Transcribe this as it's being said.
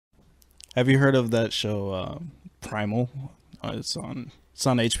Have you heard of that show, Primal? It's on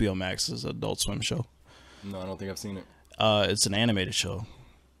HBO Max. It's an Adult Swim show. No, I don't think I've seen it. It's an animated show.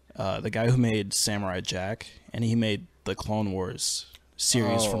 The guy who made Samurai Jack, and he made the Clone Wars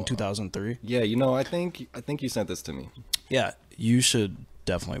series from 2003. Yeah, I think you sent this to me. Yeah, you should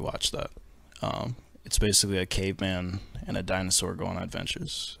definitely watch that. It's basically a caveman and a dinosaur go on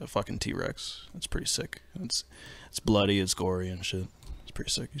adventures. A fucking T-Rex. It's pretty sick. It's bloody, it's gory and shit. It's pretty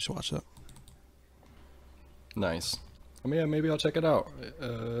sick. You should watch that. Nice. I mean, yeah, maybe I'll check it out.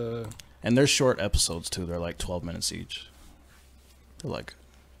 And they're short episodes too. They're like 12 minutes each. They're like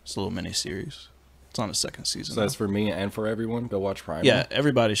it's a little mini series. It's on the second season. So that's for me and for everyone. Go watch Primal. Yeah,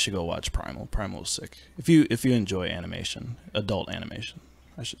 everybody should go watch Primal. Primal is sick. If you enjoy animation, adult animation,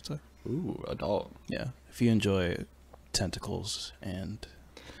 I should say. Ooh, adult. Yeah, if you enjoy tentacles and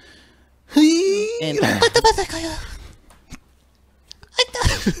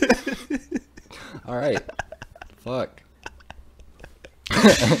All right. Fuck.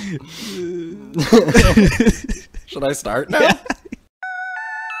 Should I start now? Yeah.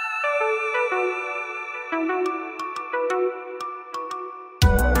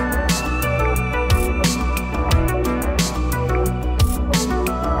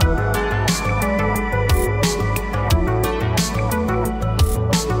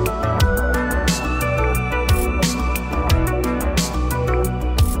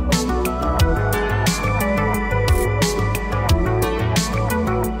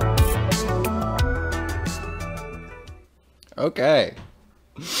 Okay.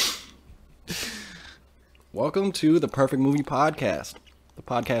 Welcome to the Perfect Movie Podcast, the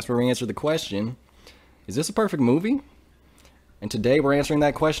podcast where we answer the question, is this a perfect movie? And today we're answering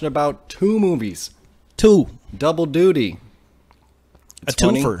that question about two movies. Two. Double duty. A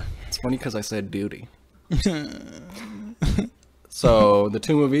twofer. It's funny because I said duty. So the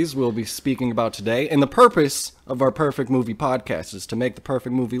two movies we'll be speaking about today, and the purpose of our Perfect Movie Podcast is to make the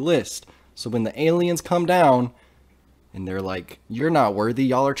perfect movie list. So when the aliens come down, and they're like, you're not worthy,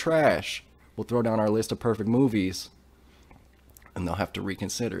 y'all are trash, we'll throw down our list of perfect movies, and they'll have to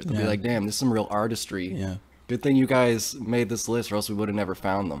reconsider. They'll be like, damn, this is some real artistry. Yeah. Good thing you guys made this list, or else we would have never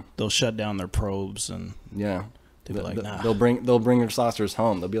found them. They'll shut down their probes and Yeah. they'll be like, nah. They'll bring their saucers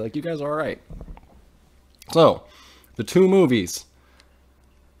home. They'll be like, you guys are all right. So, the two movies.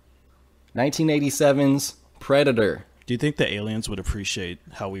 1987's Predator. Do you think the aliens would appreciate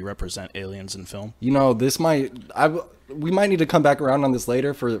how we represent aliens in film? We might need to come back around on this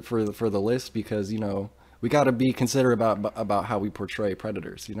later for the list, because we got to be considerate about how we portray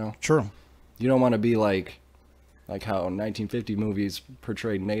predators. True. You don't want to be like how 1950 movies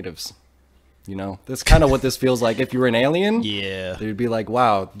portrayed natives. That's kind of what this feels like. If you were an alien, Yeah. they'd be like,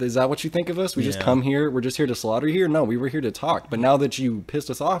 wow, is that what you think of us? We just Yeah. come here, we're just here to slaughter you? No, we were here to talk. But now that you pissed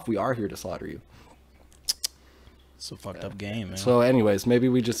us off, we are here to slaughter you. It's a fucked up game, man. So anyways, maybe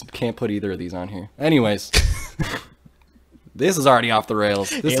we just can't put either of these on here. Anyways, this is already off the rails.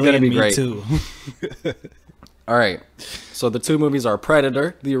 This is going to be great. Too. All right. So the two movies are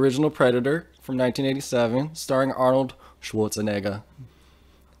Predator, the original Predator from 1987, starring Arnold Schwarzenegger,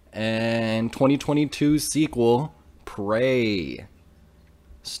 and 2022 sequel, Prey,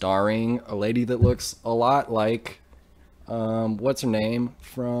 starring a lady that looks a lot like, what's her name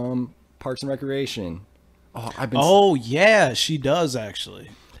from Parks and Recreation? Oh, yeah, she does actually.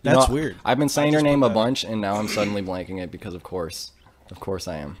 That's weird. I've been saying her name a bunch, and now I'm suddenly blanking it because, of course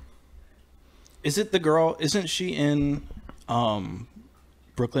I am. Is it the girl? Isn't she in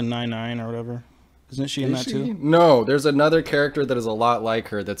Brooklyn Nine-Nine or whatever? Isn't she in that too? No, there's another character that is a lot like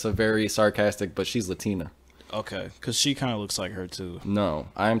her that's a very sarcastic, but she's Latina. Okay, because she kind of looks like her too. No,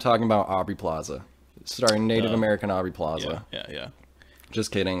 I am talking about Aubrey Plaza, starring Native American Aubrey Plaza. Yeah.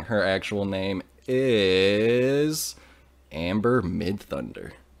 Just kidding. Her actual name is Amber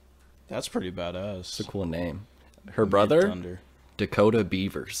Midthunder. That's pretty badass. It's a cool name. Her brother, Thunder. Dakota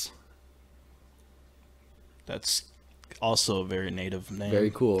Beavers. That's also a very native name.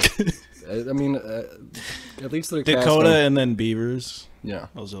 Very cool. I mean, at least they're Dakota casting. and then Beavers. Yeah,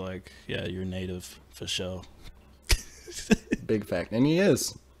 Those are like, yeah, you're native for sure. big fact. And he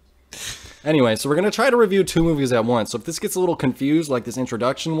is. Anyway, so we're going to try to review two movies at once. So if this gets a little confused like this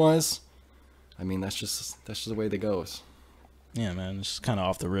introduction was, I mean, that's just the way that goes. Yeah, man, it's kind of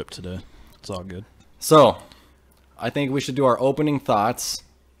off the rip today. It's all good. So, I think we should do our opening thoughts,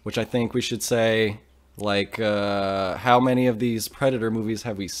 which I think we should say, like, how many of these Predator movies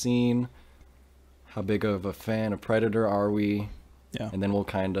have we seen? How big of a fan of Predator are we? Yeah. And then we'll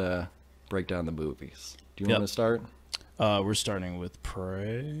kind of break down the movies. Do you Yep. want to start? We're starting with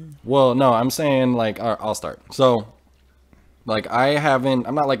Prey. Well, no, I'm saying, like, I'll start. So, Like, I'm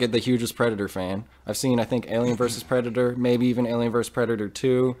not like the hugest Predator fan. I've seen, I think, Alien vs. Predator, maybe even Alien vs. Predator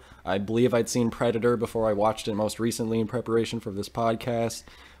 2. I believe I'd seen Predator before I watched it most recently in preparation for this podcast.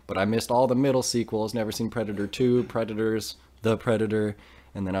 But I missed all the middle sequels, never seen Predator 2, Predators, The Predator,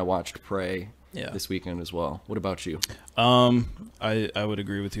 and then I watched Prey this weekend as well. What about you? I would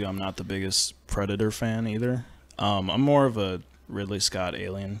agree with you. I'm not the biggest Predator fan either. I'm more of a Ridley Scott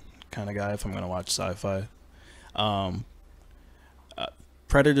Alien kind of guy if I'm going to watch sci-fi.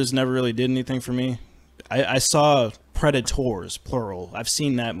 Predators never really did anything for me. I saw Predators, plural. I've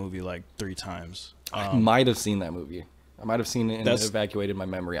seen that movie like 3 times. I might have seen that movie. I might have seen it and it evacuated my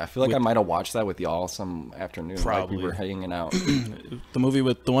memory. I feel like I might have watched that with y'all some afternoon. Probably. Like we were hanging out.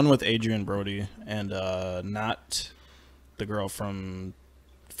 The one with Adrian Brody and not the girl from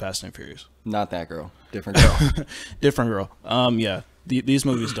Fast and Furious. Not that girl. Different girl. Different girl. Yeah. These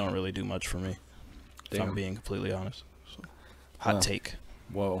movies don't really do much for me. If I'm being completely honest. So, hot take.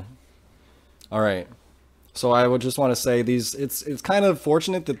 Whoa. All right. So I would just want to say it's kind of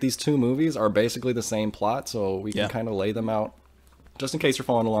fortunate that these 2 movies are basically the same plot, so we can kind of lay them out. Just in case you're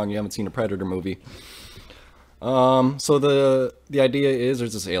following along, you haven't seen a Predator movie. So the idea is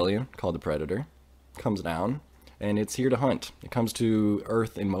there's this alien called the Predator, comes down, and it's here to hunt. It comes to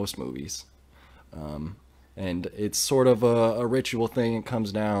Earth in most movies. And it's sort of a ritual thing. It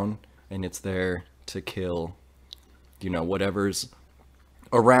comes down, and it's there to kill, whatever's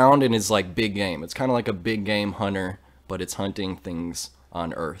around, and is like big game. It's kind of like a big game hunter, but it's hunting things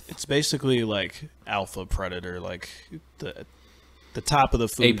on Earth. It's basically like Alpha Predator, like the top of the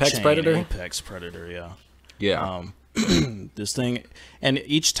food Apex chain. Predator? Apex Predator, yeah. Yeah. This thing, and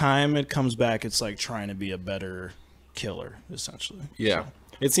each time it comes back, it's like trying to be a better killer, essentially. Yeah. So.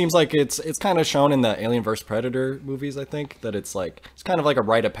 It seems like it's kind of shown in the Alien vs. Predator movies, I think, that it's kind of like a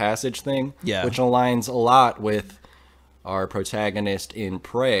rite of passage thing, which aligns a lot with our protagonist in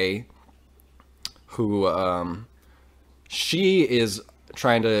Prey, who she is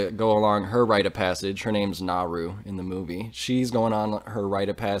trying to go along her rite of passage. Her name's Naru in the movie. She's going on her rite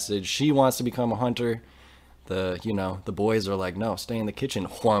of passage. She wants to become a hunter. The boys are like, no, stay in the kitchen,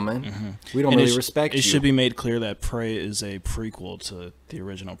 woman. Mm-hmm. We don't really respect you. It should be made clear that Prey is a prequel to the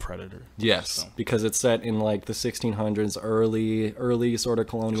original Predator. Yes, because it's set in like the 1600s, early sort of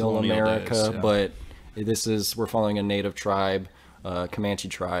colonial America, days, but we're following a native tribe, Comanche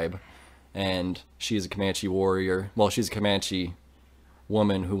tribe, and she's a Comanche warrior. Well, she's a Comanche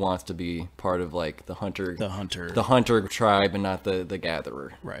woman who wants to be part of like the hunter tribe and not the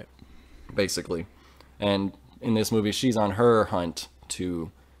gatherer. Right. Basically. And in this movie, she's on her hunt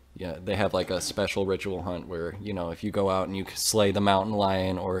to, they have like a special ritual hunt where, if you go out and you slay the mountain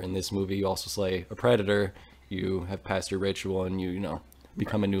lion, or in this movie, you also slay a predator, you have passed your ritual and you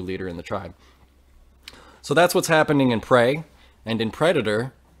become a new leader in the tribe. So that's what's happening in Prey. And in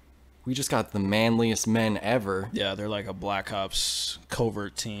Predator, we just got the manliest men ever. Yeah, they're like a Black Ops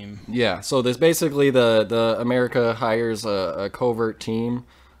covert team. Yeah, so there's basically the America hires a covert team.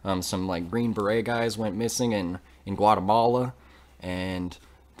 Some like Green Beret guys went missing in Guatemala, and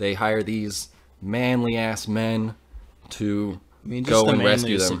they hire these manly ass men to go and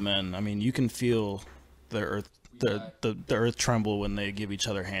rescue them. Of men. I mean, you can feel the earth tremble when they give each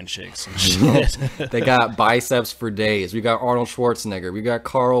other handshakes and shit. They got biceps for days. We got Arnold Schwarzenegger. We got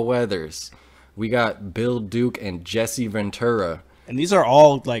Carl Weathers. We got Bill Duke and Jesse Ventura. And these are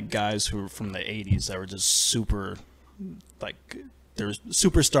all like guys who were from the 80s that were just super, like, they're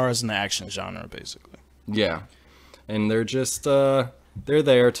superstars in the action genre, basically. Yeah. And they're just they're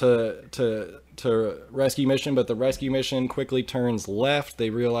there to rescue mission, but the rescue mission quickly turns left. They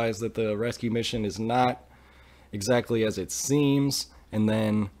realize that the rescue mission is not exactly as it seems, and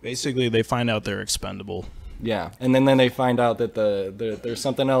then basically they find out they're expendable. Yeah, and then they find out that there's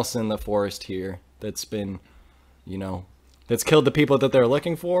something else in the forest here that's been, that's killed the people that they're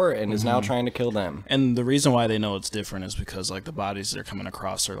looking for and is now trying to kill them. And the reason why they know it's different is because like the bodies they're coming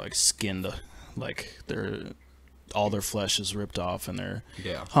across are like skinned, like all their flesh is ripped off and they're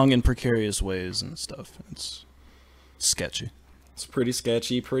hung in precarious ways and stuff. It's sketchy. It's pretty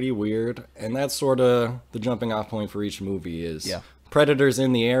sketchy, pretty weird, and that's sort of the jumping off point for each movie is predators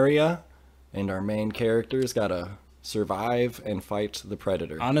in the area, and our main characters gotta survive and fight the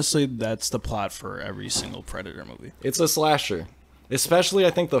predator. Honestly, that's the plot for every single Predator movie. It's a slasher. Especially, I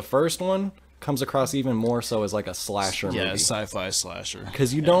think the first one comes across even more so as like a slasher movie. Yeah, sci-fi slasher.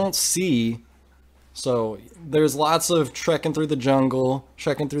 Because you don't see... So, there's lots of trekking through the jungle,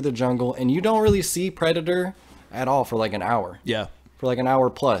 and you don't really see Predator at all for like an hour. Yeah. For like an hour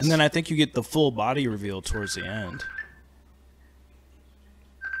plus. And then I think you get the full body reveal towards the end.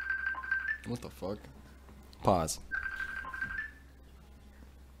 What the fuck? Pause.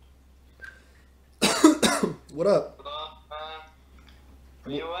 What up?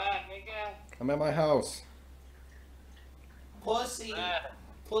 Where you at, nigga? I'm at my house. Pussy.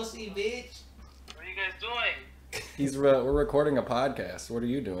 Pussy, bitch. What are you guys doing? We're recording a podcast. What are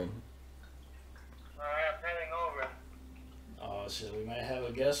you doing? Alright, I'm heading over. Oh shit, we might have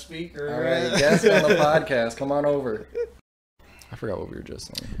a guest speaker. All right, guest on the podcast. Come on over. I forgot what we were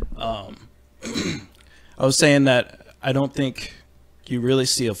just saying. I was saying that I don't think you really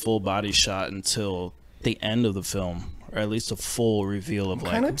see a full body shot until the end of the film, or at least a full reveal of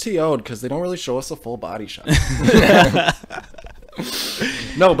Kind like. of TO'd because they don't really show us a full body shot.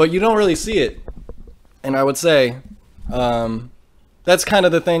 No, but you don't really see it. And I would say that's kind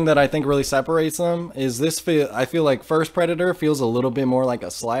of the thing that I think really separates them. Is this I feel like First Predator feels a little bit more like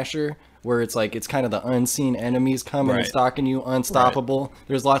a slasher, where it's like it's kind of the unseen enemies coming and Right. stalking you, unstoppable.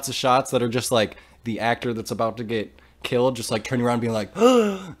 There's lots of shots that are just like the actor that's about to get killed just like turning around being like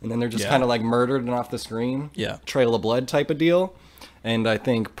and then they're just Yeah. kind of like murdered and off the screen. Yeah. Trail of blood type of deal. And I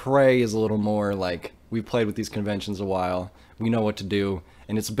think Prey is a little more like, we've played with these conventions a while, we know what to do,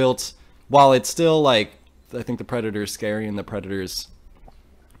 and it's built, while it's still like, I think the Predator is scary and the Predator's,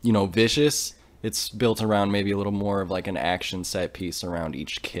 you know, vicious, it's built around maybe a little more of like an action set piece around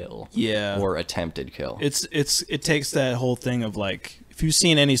each kill. Yeah. Or attempted kill. It takes that whole thing of like, if you've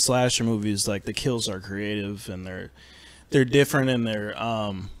seen any slasher movies, like the kills are creative and they're different and they're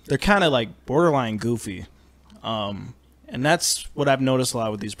kind of like borderline goofy. And that's what I've noticed a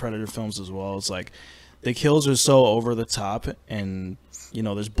lot with these Predator films as well. It's like the kills are so over the top and, you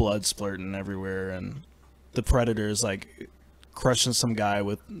know, there's blood splurting everywhere and the Predator is like crushing some guy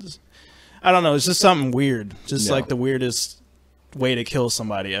with, I don't know, it's just something weird. Just Yeah. like the weirdest way to kill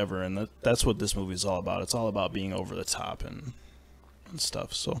somebody ever. And that's what this movie is all about. It's all about being over the top and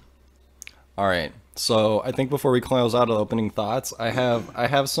stuff. So, All right. So I think before we close out the opening thoughts, I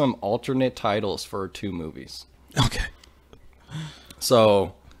have some alternate titles for 2 movies. okay.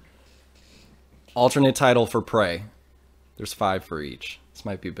 So, alternate title for Prey. There's 5 for each. This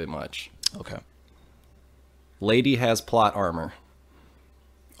might be a bit much. Okay. Lady has plot armor.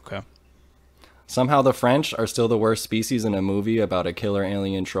 Okay. Somehow the French are still the worst species in a movie about a killer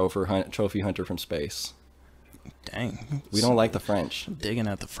alien trophy hunter from space. Dang. We don't like the French. Digging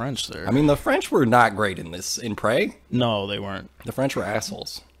at the French there. I mean, the French were not great in Prey. No, they weren't. The French were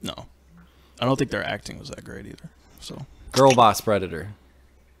assholes. No. I don't think their acting was that great either. So, Girl Boss Predator.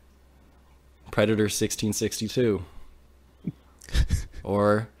 Predator 1662.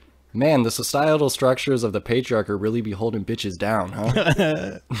 Or, man, the societal structures of the patriarch are really be holding bitches down,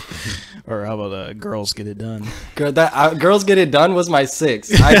 huh? or how about Girls Get It Done? Girls Get It Done was my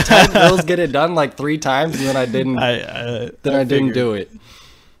 6. I typed Girls Get It Done like 3 times and then I didn't. I didn't figured. do it.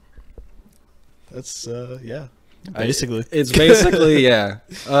 That's yeah. Basically, It's basically yeah.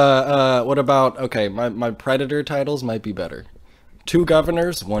 What about okay? My Predator titles might be better. 2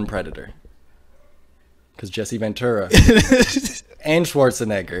 governors, 1 predator. Because Jesse Ventura and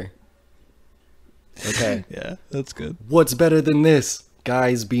Schwarzenegger. Okay. yeah, that's good. What's better than this?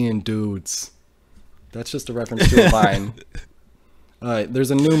 Guys being dudes. That's just a reference to a vine. There's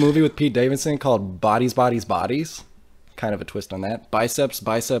a new movie with Pete Davidson called Bodies, Bodies, Bodies. Kind of a twist on that. Biceps,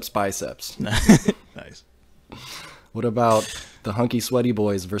 biceps, biceps. Nice. What about the hunky sweaty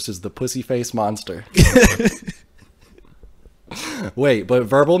boys versus the pussy face monster? Wait, but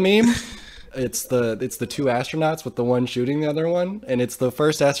verbal meme? It's the 2 astronauts with the one shooting the other one, and it's the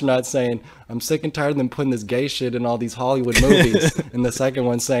first astronaut saying, "I'm sick and tired of them putting this gay shit in all these Hollywood movies," and the second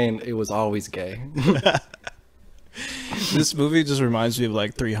one saying, "It was always gay." This movie just reminds me of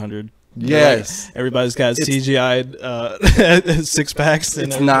like 300. Yes. Like, everybody's got CGI'd 6-packs. And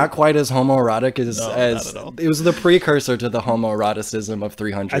It's everything. not quite as homoerotic as, No, as not at all. it was the precursor to the homoeroticism of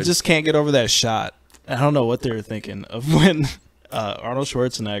 300. I just can't get over that shot. I don't know what they were thinking of when Arnold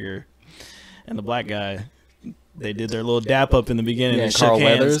Schwarzenegger and the black guy, they did their little dap up in the beginning Yeah, and Carl shook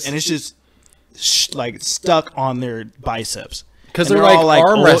hands, Weathers. and it's just like stuck on their biceps. because And they're like all,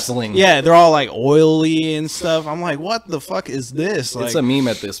 arm wrestling. Yeah, they're all like oily and stuff. I'm like, what the fuck is this? Like, It's a meme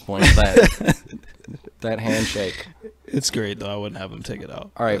at this point. That handshake. it's great though. I wouldn't have them take it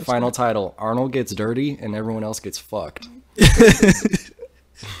out. All right, That's final title. Arnold gets dirty and everyone else gets fucked.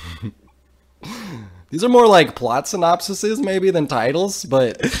 These are more like plot synopsises maybe than titles,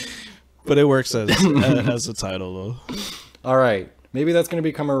 but great. But it works as a title though. all right. Maybe that's going to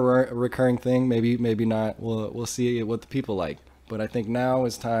become a recurring thing. Maybe not. We'll see what the people like. But I think now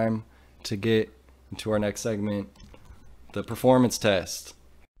is time to get into our next segment, the performance test.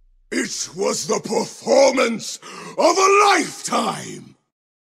 It was the performance of a lifetime!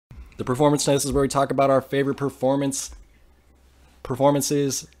 The performance test is where we talk about our favorite performances,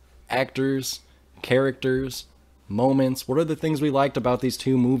 actors, characters, moments. What are the things we liked about these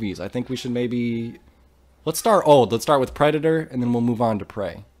two movies? I think we should maybe let's start with Predator, and then we'll move on to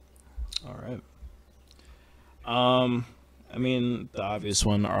Prey. All right. I mean, the obvious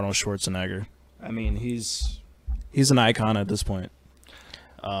one, Arnold Schwarzenegger. I mean, he's an icon at this point.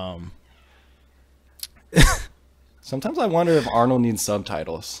 Sometimes I wonder if Arnold needs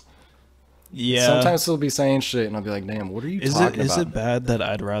subtitles. Yeah. Sometimes he'll be saying shit, and I'll be like, "Damn, what are you talking about?" Is it bad that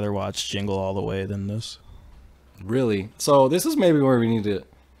I'd rather watch Jingle All the Way than this? Really? So this is maybe where we need to.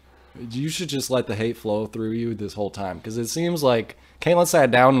 You should just let the hate flow through you this whole time, because it seems like Caitlin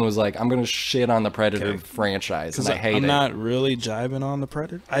sat down and was like, "I'm gonna shit on the Predator franchise," and I hate it. I'm not really jiving on the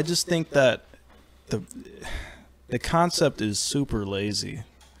Predator. I just think that the concept is super lazy.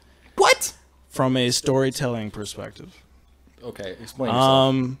 What? From a storytelling perspective. Okay, explain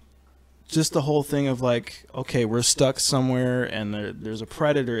yourself. Just the whole thing of like, okay, we're stuck somewhere and there's a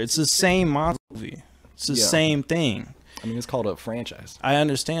predator. It's the same monster movie. It's the same thing. I mean, it's called a franchise. I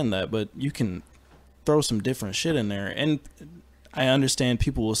understand that, but you can throw some different shit in there. And I understand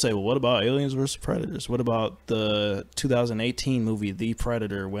people will say, well, what about Aliens vs. Predators? What about the 2018 movie, The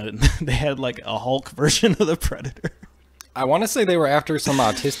Predator, when they had like a Hulk version of the Predator? I want to say they were after some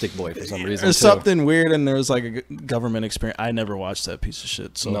autistic boy for some reason. There's something weird, and there was like a government experience. I never watched that piece of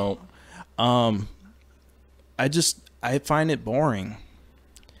shit. So no. I find it boring.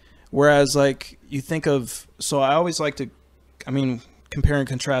 Whereas like you think of, so I always like to, I mean, compare and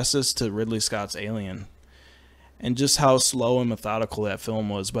contrast this to Ridley Scott's Alien, and just how slow and methodical that film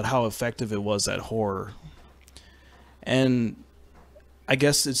was, but how effective it was at horror. And I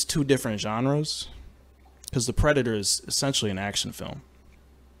guess it's two different genres, because The Predator is essentially an action film.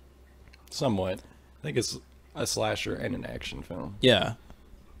 Somewhat. I think it's a slasher and an action film. Yeah.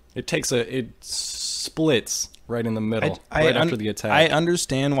 It splits right in the middle, right after the attack. I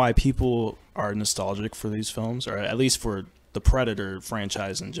understand why people are nostalgic for these films, or at least for the Predator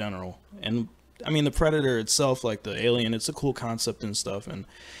franchise in general. And I mean, the Predator itself, like the Alien, it's a cool concept and stuff. And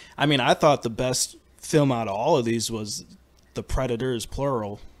I mean, I thought the best film out of all of these was The Predators,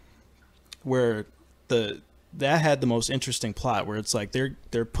 plural, where that had the most interesting plot, where it's like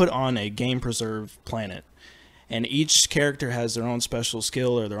they're put on a game preserve planet, and each character has their own special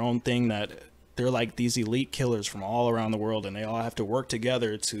skill or their own thing that they're like these elite killers from all around the world, and they all have to work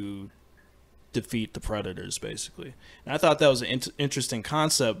together to defeat the Predators, basically. And I thought that was an interesting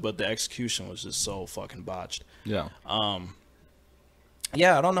concept, but the execution was just so fucking botched. Yeah.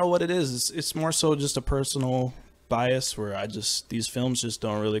 Yeah, I don't know what it is. It's more so just a personal bias where these films just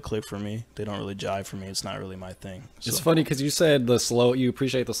don't really click for me. They don't really jive for me. It's not really my thing. So. It's funny because you said you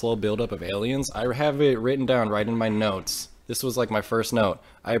appreciate the slow buildup of Aliens. I have it written down right in my notes. This was like my first note.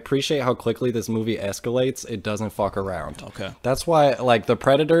 I appreciate how quickly this movie escalates. It doesn't fuck around. Okay. That's why, like, the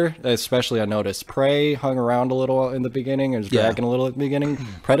Predator, especially I noticed, Prey hung around a little in the beginning and was dragging a little at the beginning.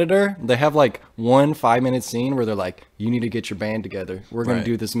 Predator, they have like 1 5-minute scene where they're like, you need to get your band together. We're going to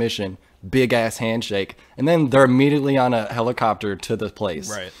do this mission. Big ass handshake. And then they're immediately on a helicopter to the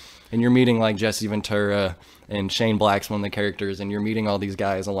place. Right. And you're meeting like Jesse Ventura and Shane Black's one of the characters, and you're meeting all these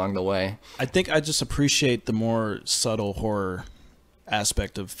guys along the way. I think I just appreciate the more subtle horror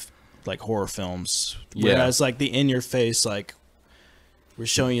aspect of like horror films. Whereas like the in your face, like we're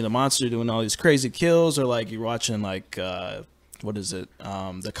showing you the monster doing all these crazy kills, or like you're watching like what is it?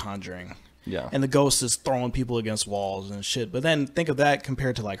 The Conjuring. Yeah. And the ghost is throwing people against walls and shit. But then think of that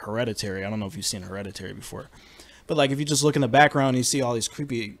compared to like Hereditary. I don't know if you've seen Hereditary before. But like if you just look in the background, you see all these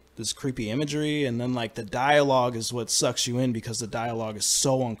this creepy imagery, and then like the dialogue is what sucks you in because the dialogue is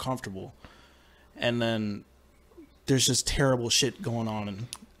so uncomfortable. And then there's just terrible shit going on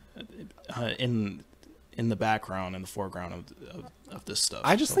in the background and the foreground of this stuff.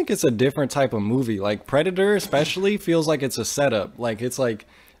 I just think it's a different type of movie. Like Predator especially feels like it's a setup. Like it's like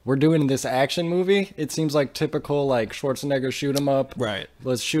we're doing this action movie. It seems like typical like Schwarzenegger shoot 'em up. Right.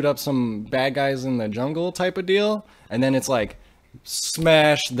 Let's shoot up some bad guys in the jungle type of deal. And then it's like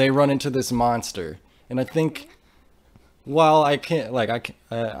smash, they run into this monster. And I think while I can't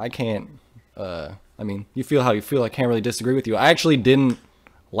I mean, you feel how you feel. I can't really disagree with you. I actually didn't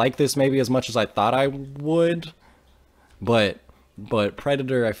like this maybe as much as I thought I would. But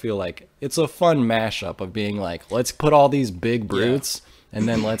Predator, I feel like it's a fun mashup of being like, let's put all these big brutes and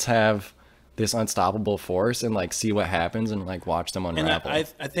then let's have this unstoppable force and like see what happens and like watch them unravel. And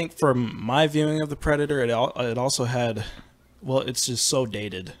I think for my viewing of the Predator, it also had, well, it's just so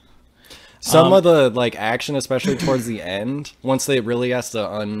dated. Some of the like action, especially towards the end, once they really has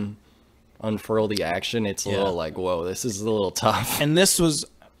to unfurl the action, it's a little like, whoa, this is a little tough. And this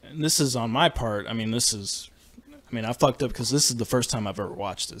is on my part. I mean, I fucked up because this is the first time I've ever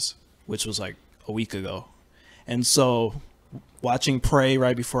watched this, which was like a week ago, and so watching Prey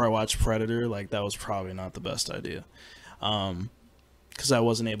right before I watched Predator, like that was probably not the best idea, because I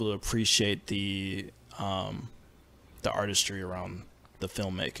wasn't able to appreciate the artistry around the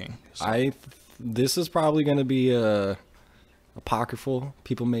filmmaking. So. This is probably going to be apocryphal.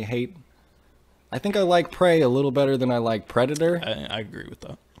 People may hate. I think I like Prey a little better than I like Predator. I agree with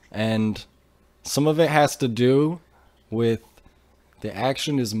that. And some of it has to do with the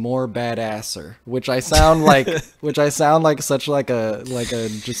action is more badasser, which I sound like such like a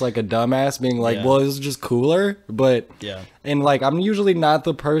dumbass being like, well, it's just cooler, but yeah. And like I'm usually not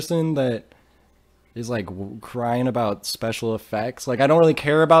the person that is like crying about special effects. Like I don't really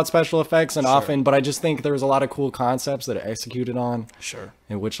care about special effects and often, but I just think there's a lot of cool concepts that are executed on. Sure.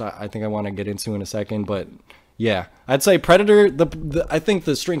 And which I think I want to get into in a second, but yeah, I'd say Predator. I think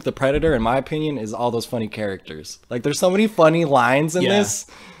the strength of Predator, in my opinion, is all those funny characters. Like there's so many funny lines in this.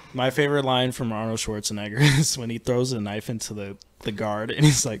 My favorite line from Arnold Schwarzenegger is when he throws a knife into the guard and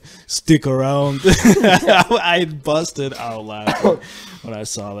he's like, "Stick around." I busted out laughing when I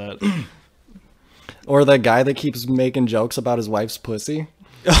saw that. Or the guy that keeps making jokes about his wife's pussy.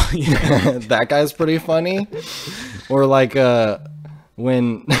 Oh, yeah. That guy's pretty funny. Or like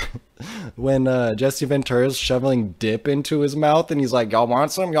when Jesse Ventura's shoveling dip into his mouth and he's like, y'all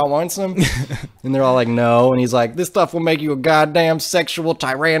want some? Y'all want some? And they're all like, no. And he's like, this stuff will make you a goddamn sexual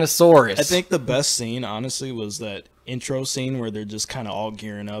tyrannosaurus. I think the best scene, honestly, was that intro scene where they're just kind of all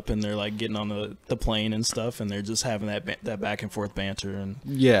gearing up and they're like getting on the plane and stuff and they're just having that back and forth banter. And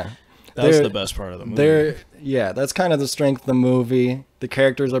yeah. That was the best part of the movie. Yeah, that's kind of the strength of the movie. The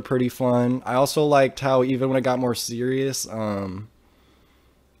characters are pretty fun. I also liked how even when it got more serious,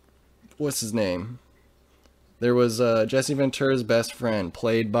 what's his name? There was Jesse Ventura's best friend,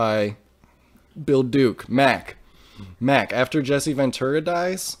 played by Bill Duke, Mac. Mac, after Jesse Ventura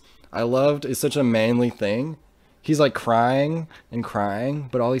dies, it's such a manly thing. He's like crying and crying,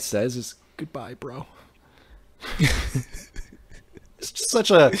 but all he says is, goodbye, bro. It's just such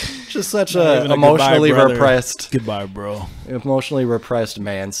a emotionally repressed. Goodbye, bro. Emotionally repressed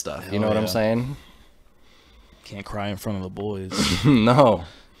man stuff. You know what I'm saying? Can't cry in front of the boys. No.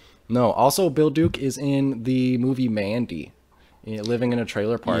 Also, Bill Duke is in the movie Mandy, living in a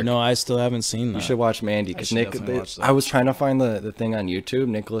trailer park. You know, I still haven't seen that. You should watch Mandy because I was trying to find the thing on YouTube.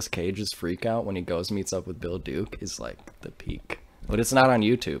 Nicolas Cage's freak out when he meets up with Bill Duke is like the peak. But it's not on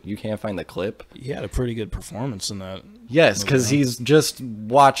YouTube. You can't find the clip. He had a pretty good performance in that. Yes, because he's just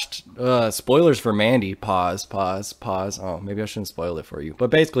watched spoilers for Mandy. Pause. Oh, maybe I shouldn't spoil it for you. But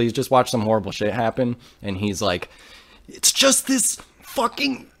basically, he's just watched some horrible shit happen, and he's like, "It's just this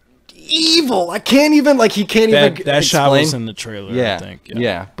fucking evil. I can't even he can't even." That shot was in the trailer. Yeah, I think.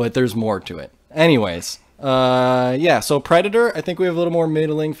 Yeah, but there's more to it. Anyways, so Predator, I think we have a little more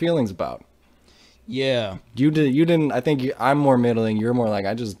middling feelings about. Yeah. You didn't. I think I'm more middling. You're more like,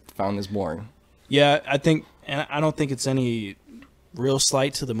 I just found this boring. Yeah, I think, and I don't think it's any real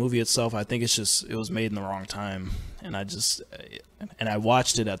slight to the movie itself. I think it's just it was made in the wrong time, and I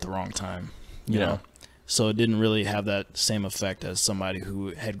watched it at the wrong time. You know, so it didn't really have that same effect as somebody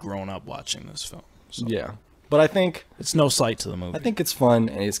who had grown up watching this film. So. Yeah, but I think it's no slight to the movie. I think it's fun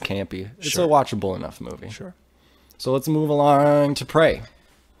and it's campy. It's a watchable enough movie. Sure. So let's move along to Prey,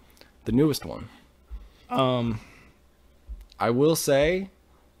 the newest one. I will say,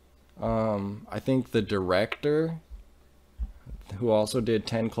 I think the director, who also did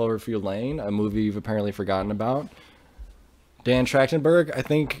 10 Cloverfield Lane, a movie you've apparently forgotten about, Dan Trachtenberg, I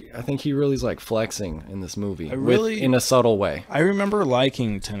think he really is like flexing in this movie, in a subtle way. I remember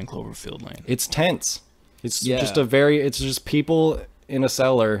liking 10 Cloverfield Lane. It's tense. It's just people in a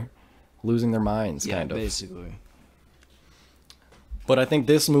cellar losing their minds, kind of. Yeah, basically. But I think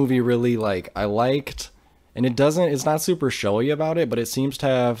this movie really I liked. And it's not super showy about it, but it seems to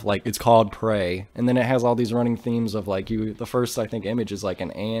have, it's called Prey. And then it has all these running themes of, the first, I think, image is,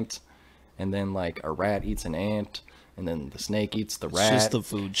 an ant. And then, a rat eats an ant. And then the snake eats the rat. It's just the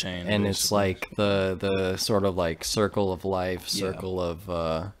food chain. And basically. It's, the sort of, circle of life, circle of...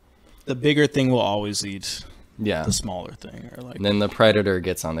 the bigger thing will always eat the smaller thing. Or and then the predator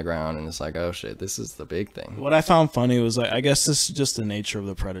gets on the ground and it's like, oh, shit, this is the big thing. What I found funny was, I guess this is just the nature of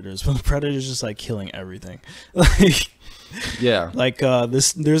the predators. But the predator's just, killing everything. Yeah.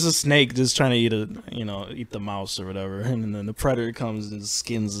 There's a snake just trying to eat the mouse or whatever. And then the predator comes and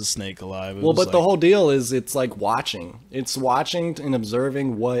skins the snake alive. But the whole deal is it's watching. It's watching and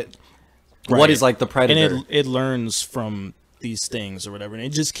observing what is the predator. And it learns from these things or whatever, and it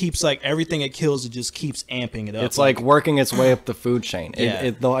just keeps like everything it kills, it just keeps amping it up. It's like working its way up the food chain.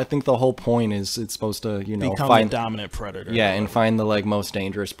 Yeah. Though I think the whole point is it's supposed to, you know, become find the dominant predator. yeah, and find the like most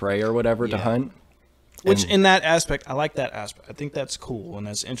dangerous prey or whatever to hunt. Which in that aspect, I like that aspect. I think that's cool and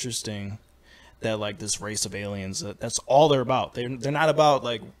that's interesting. That like this race of aliens, that's all they're about. They're not about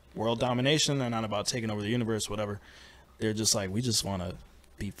like world domination. They're not about taking over the universe, whatever. They're just like, we just want to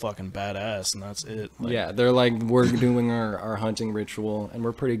be fucking badass, and that's it. Like, Yeah, they're like, we're doing our hunting ritual, and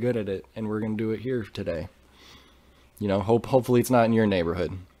we're pretty good at it, and we're gonna do it here today. You know, hopefully it's not in your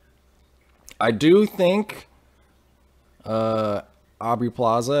neighborhood. I do think Aubrey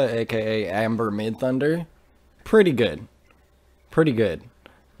Plaza, aka Amber Midthunder, pretty good. Pretty good.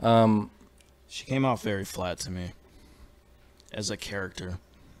 she came off very flat to me as a character.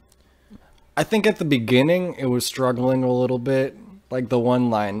 I think at the beginning it was struggling a little bit. Like the one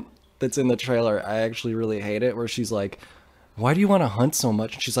line that's in the trailer, I actually really hate it, where she's like, why do you want to hunt so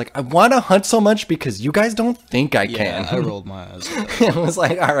much? And she's like, I want to hunt so much because you guys don't think I can. I rolled my eyes. It was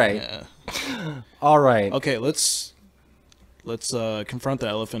like, all right. Yeah. All right. Okay, let's confront the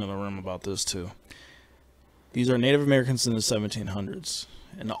elephant in the room about this too. These are Native Americans in the 1700s,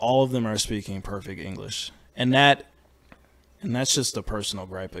 and all of them are speaking perfect English. And that's just a personal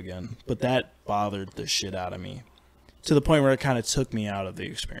gripe again, but that bothered the shit out of me to the point where it kind of took me out of the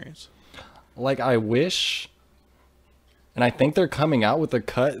experience. Like, I wish, and I think they're coming out with a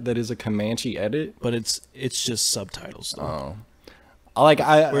cut that is a Comanche edit, But it's just subtitles though.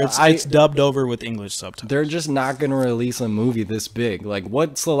 where It's dubbed over with English subtitles. they're just not gonna release a movie this big. Like,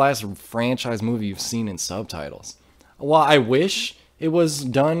 what's the last franchise movie you've seen in subtitles? Well, I wish it was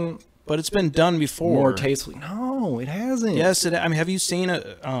done But it's been done before. more tastefully. No, it hasn't. Yes, I mean, have you seen it?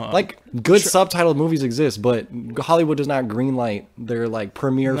 Like, good subtitled movies exist, but Hollywood does not greenlight their like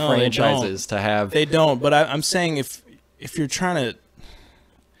premier No, they franchises to have. They don't. But I'm saying if you're trying to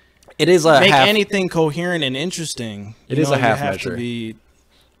It is a make half. anything coherent and interesting, It is a half you have measure.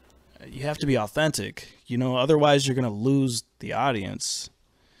 You have to be authentic, otherwise you're going to lose the audience,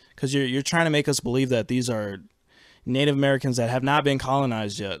 because you're trying to make us believe that these are Native Americans that have not been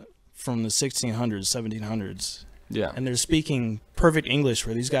colonized yet from the 1600s, 1700s. Yeah. And they're speaking perfect English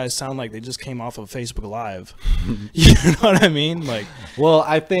where these guys sound like they just came off of Facebook Live. You know what I mean? Like, Well,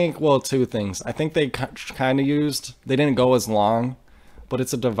 I think, two things. I think they kind of they didn't go as long, but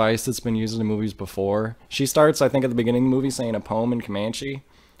it's a device that's been used in movies before. She starts, I think, at the beginning of the movie saying a poem in Comanche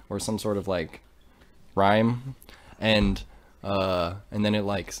or some sort of like rhyme, and then it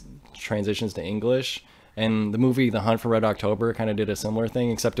like transitions to English. And the movie The Hunt for Red October kind of did a similar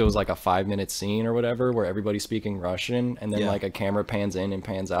thing, except it was like a 5-minute scene or whatever where everybody's speaking Russian, and then like a camera pans in and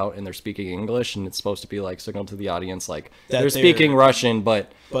pans out and they're speaking English, and it's supposed to be like signal to the audience like they're speaking Russian,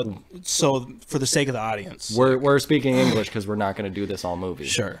 but so for the sake of the audience, we're speaking English because we're not going to do this all movie.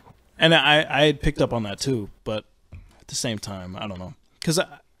 sure. And I had picked up on that too, but at the same time, I don't know, because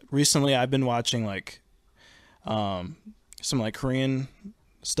recently I've been watching like some like Korean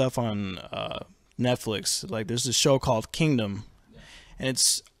stuff on Netflix. Like there's this show called Kingdom, and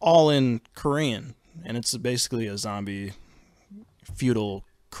it's all in Korean, and it's basically a zombie feudal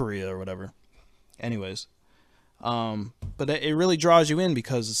Korea or whatever. Anyways, but it really draws you in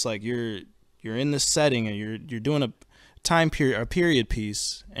because it's like you're in this setting and you're doing a period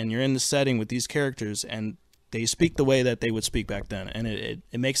piece, and you're in the setting with these characters, and they speak the way that they would speak back then, and it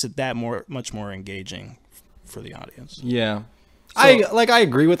makes it much more engaging for the audience. Yeah. I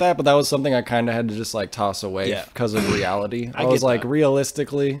agree with that, but that was something I kind of had to just like toss away because of reality. I was like,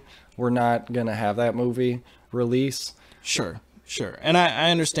 realistically, we're not gonna have that movie release. Sure. And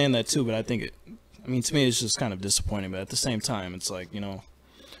I understand that too, but I think to me, it's just kind of disappointing. But at the same time, it's like, I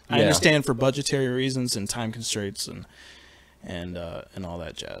understand for budgetary reasons and time constraints and all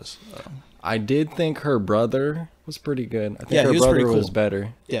that jazz. I did think her brother was pretty good. I think Yeah, her he was brother pretty cool. was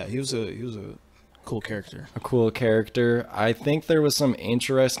better. Yeah, he was a cool character. A cool character. I think there was some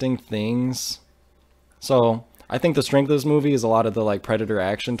interesting things. So I think the strength of this movie is a lot of the like predator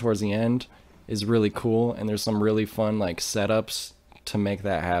action towards the end is really cool, and there's some really fun like setups to make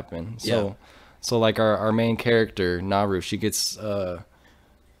that happen. So like our main character Naru, she gets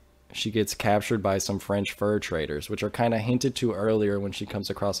captured by some French fur traders, which are kind of hinted to earlier when she comes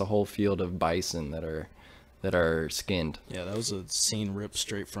across a whole field of bison that are skinned. Yeah, that was a scene ripped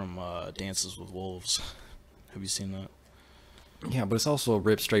straight from Dances with Wolves. Have you seen that? Yeah, but it's also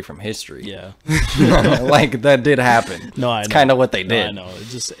ripped straight from history. Yeah. Like that did happen. No, I know. It's kind of what they did. I know.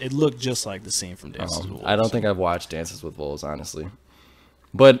 It looked just like the scene from Dances with Wolves. I don't think I've watched Dances with Wolves, honestly.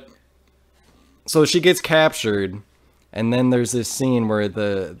 But so she gets captured, And then there's this scene where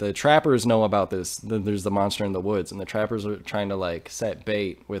the trappers know about this. There's the monster in the woods, and the trappers are trying to like set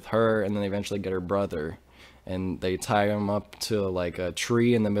bait with her, and then they eventually get her brother, and they tie him up to like a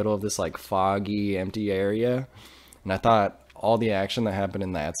tree in the middle of this like foggy, empty area. And I thought all the action that happened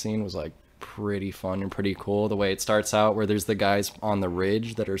in that scene was like pretty fun and pretty cool. The way it starts out, where there's the guys on the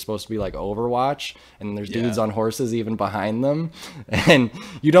ridge that are supposed to be like Overwatch, and there's dudes on horses even behind them, and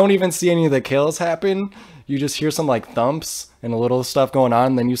you don't even see any of the kills happen. You just hear some like thumps and a little stuff going on,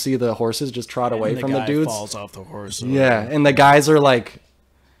 and then you see the horses just trot away from the dudes. Falls off the horse. Yeah, and the guys are like,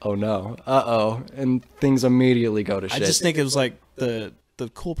 "Oh no, uh-oh," and things immediately go to shit. I just think it was like the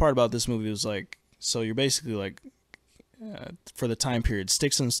cool part about this movie was like, so you're basically like, for the time period,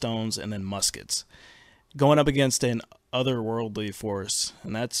 sticks and stones and then muskets going up against an otherworldly force,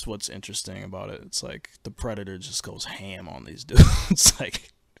 and that's what's interesting about it. It's like the Predator just goes ham on these dudes. It's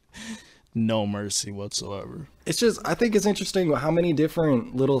like no mercy whatsoever. It's just, I think it's interesting how many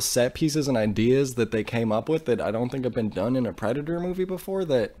different little set pieces and ideas that they came up with that I don't think have been done in a Predator movie before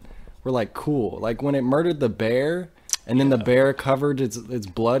that were like cool. Like when it murdered the bear, and then the bear covered its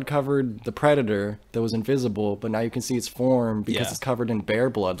blood covered the Predator that was invisible, but now you can see its form because it's covered in bear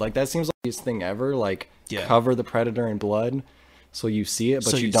blood. Like that seems like the easiest thing ever. Like cover the Predator in blood so you see it,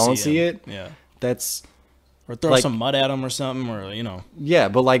 but you don't see it. Yeah. That's, or throw like, some mud at them or something, or you know. Yeah,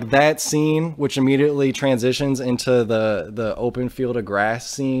 but like that scene, which immediately transitions into the open field of grass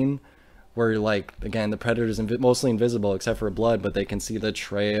scene, where like again the Predator's mostly invisible except for blood, but they can see the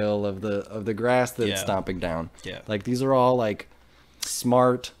trail of the grass that it's stomping down. Yeah, like these are all like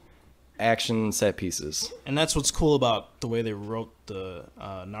smart action set pieces. And that's what's cool about the way they wrote the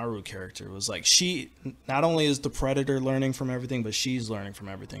Naru character, was like she not only is the Predator learning from everything, but she's learning from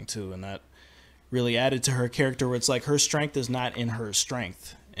everything too, and that really added to her character, where it's like her strength is not in her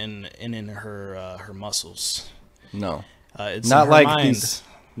strength and in her muscles. No, it's not like mind. these,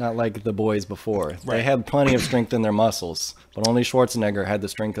 not like the boys before. Right. They had plenty of strength in their muscles, but only Schwarzenegger had the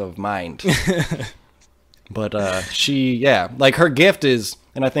strength of mind. But she, like her gift is,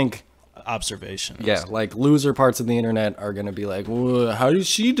 and I think observation. Yeah, like loser parts of the internet are gonna be like, well, how did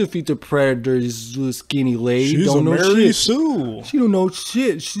she defeat the Predator? This little skinny lady. She's don't a know Mary shit. Sue. She don't know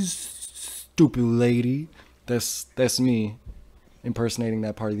shit. She's stupid lady. That's me impersonating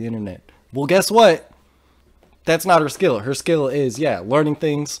that part of the internet. Well, guess what? That's not her skill. Her skill is learning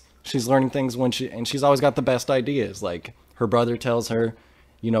things. She's learning things and she's always got the best ideas. Like her brother tells her,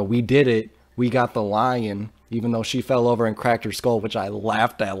 you know, we did it. We got the lion, even though she fell over and cracked her skull, which I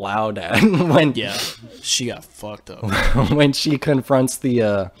laughed out loud at when she got fucked up when she confronts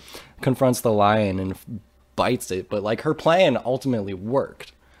the lion and bites it. But like her plan ultimately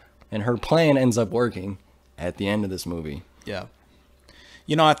worked, and her plan ends up working at the end of this movie. Yeah.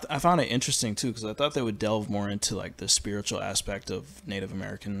 You know, I found it interesting too, because I thought they would delve more into like the spiritual aspect of Native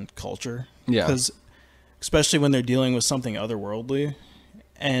American culture. Yeah. Because especially when they're dealing with something otherworldly.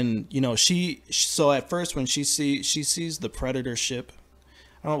 And, you know, so at first when she sees the Predator ship,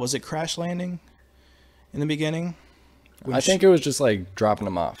 I don't know, was it crash landing in the beginning? I think it was just like dropping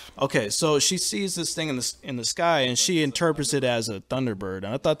them off. Okay, so she sees this thing in the sky, and she interprets it as a Thunderbird, and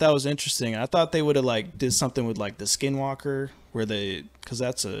I thought that was interesting. I thought they would have like did something with like the Skinwalker, where because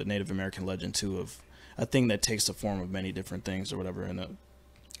that's a Native American legend too, of a thing that takes the form of many different things or whatever, and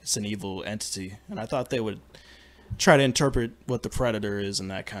it's an evil entity. And I thought they would try to interpret what the Predator is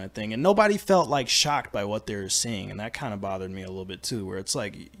and that kind of thing, and nobody felt like shocked by what they were seeing, and that kind of bothered me a little bit too, where it's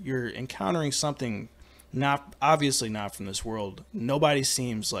like you're encountering something obviously not from this world. Nobody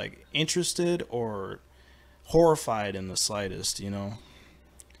seems like interested or horrified in the slightest, you know.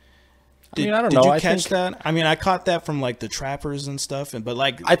 I don't know. Did you catch that? I mean, I caught that from like the trappers and stuff, but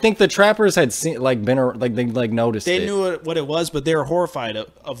like I think the trappers had seen they noticed they knew what it was, but they were horrified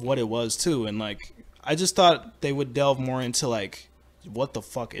of what it was too, and like I just thought they would delve more into like what the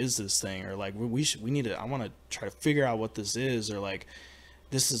fuck is this thing, or like I want to try to figure out what this is, or like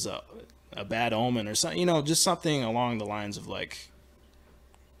this is a bad omen or something, you know, just something along the lines of like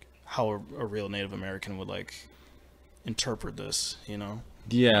how a real Native American would like interpret this, you know.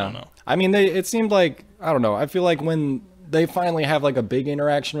 Yeah, I mean, it seemed like, I don't know, I feel like when they finally have like a big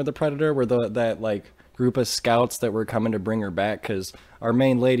interaction with the Predator, where that like group of scouts that were coming to bring her back, because our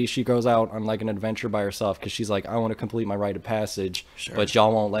main lady, she goes out on like an adventure by herself because she's like, I want to complete my rite of passage, but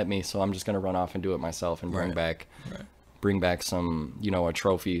y'all won't let me, so I'm just gonna run off and do it myself and bring back some, you know, a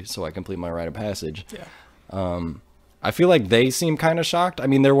trophy so I complete my rite of passage. I feel like they seem kind of shocked. I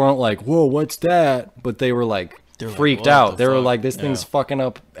mean, they weren't like, whoa, what's that? But they were like freaked out. They were like, this thing's fucking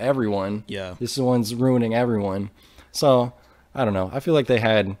up everyone. Yeah, this one's ruining everyone. So I don't know, I feel like they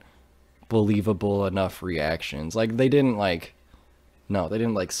had believable enough reactions. Like they didn't like, no, they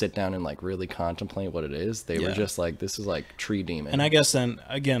didn't like sit down and like really contemplate what it is. They were just like, this is like tree demon. And I guess then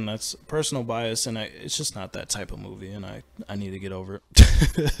again, that's personal bias, and it's just not that type of movie, and I need to get over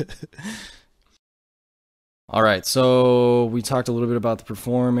it. All right, so we talked a little bit about the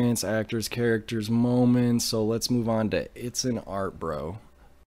performance, actors, characters, moments. So let's move on to It's an Art, Bro.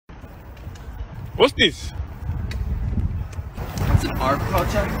 What's this? It's an art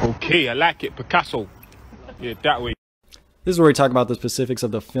project. Okay, I like it. Picasso. Yeah, that way. This is where we talk about the specifics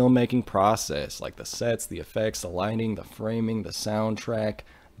of the filmmaking process, like the sets, the effects, the lighting, the framing, the soundtrack.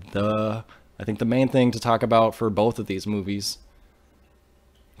 I think the main thing to talk about for both of these movies,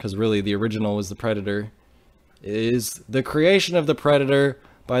 because really the original was The Predator, is the creation of The Predator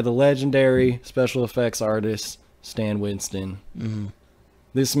by the legendary special effects artist Stan Winston.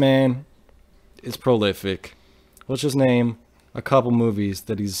 This man is prolific. Let's just name a couple movies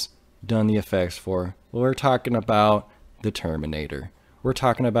that he's done the effects for. We're talking about The Terminator. We're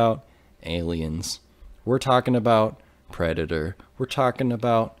talking about Aliens. We're talking about Predator. We're talking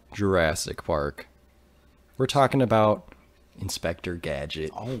about Jurassic Park. We're talking about Inspector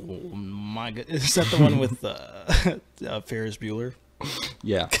Gadget. Oh my god, is that the one with Ferris Bueller?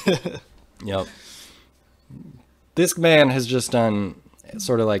 Yeah. Yep. This man has just done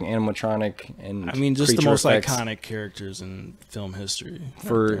sort of like animatronic and I mean, just the creature most effects iconic characters in film history.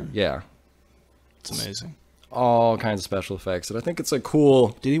 for yeah, It's amazing. all kinds of special effects. And I think it's a cool.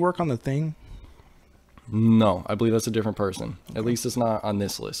 Did he work on The Thing? No, I believe that's a different person. At least it's not on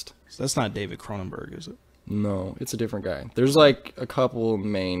this list. So that's not David Cronenberg, is it? No, it's a different guy. There's like a couple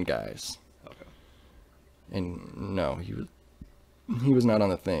main guys. Okay. And no, he was not on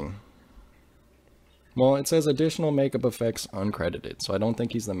The Thing. Well, it says additional makeup effects uncredited, so I don't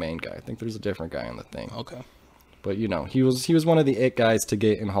think he's the main guy. I think there's a different guy on The Thing. Okay. But you know, he was one of the it guys to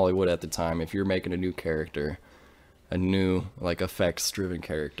get in Hollywood at the time. If you're making a new character, a new like effects driven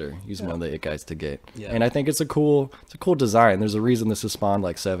character, he's one of the it guys to get. Yeah. And I think it's a cool design. There's a reason this has spawned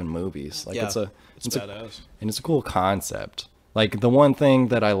like 7 movies. Like It's it's badass. and it's a cool concept. Like the one thing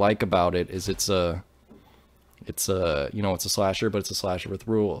that I like about it is it's a you know, it's a slasher, but it's a slasher with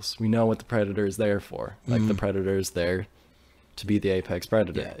rules. We know what the Predator is there for. Like the Predator is there to be the apex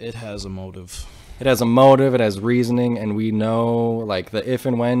predator. Yeah, it has a motive. It has a motive, it has reasoning, and we know like the if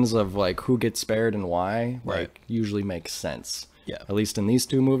and whens of like who gets spared and why, Right. like usually makes sense. Yeah. At least in these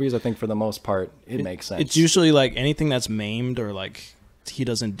 2 movies, I think for the most part it makes sense. It's usually like anything that's maimed or like he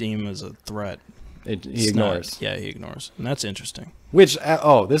doesn't deem as a threat. He It's ignores. not- he ignores. And that's interesting. Which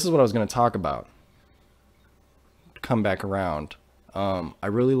this is what I was going to talk about. Come back around. I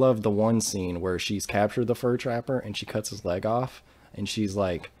really love the one scene where she's captured the fur trapper and she cuts his leg off and she's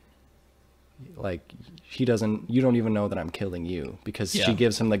like you don't even know that I'm killing you, because Yeah. she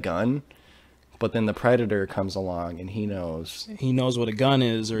gives him the gun, but then the Predator comes along and he knows. He knows what a gun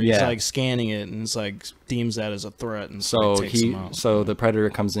is, or he's Yeah. like scanning it and it's like deems that as a threat, and So like, takes him out. so the Predator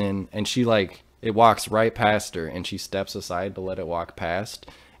comes in and she like it walks right past her and she steps aside to let it walk past.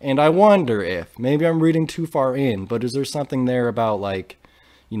 And I wonder if maybe I'm reading too far in, but is there something there about like,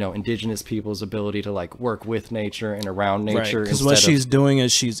 you know, indigenous people's ability to like work with nature and around nature? Because what she's doing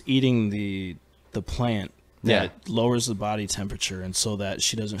is she's eating the plant Yeah. that lowers the body temperature, and so that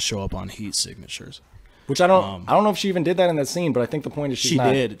she doesn't show up on heat signatures. which I don't know if she even did that in that scene, but I think the point is She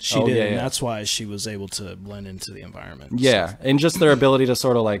not, did, Oh, and yeah. that's why she was able to blend into the environment. Yeah, and just their ability to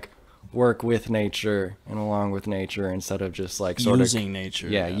sort of like work with nature and along with nature instead of just like sort using of nature.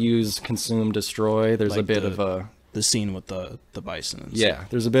 Yeah, use, consume, destroy. There's a Like bit of a the scene with the bison. And yeah.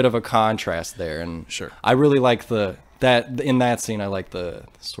 There's a bit of a contrast there, and Sure. I really like that in that scene. I like the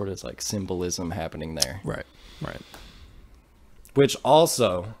sort of like symbolism happening there, Right. which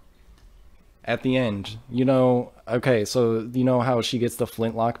also at the end, you know, okay, so you know how she gets the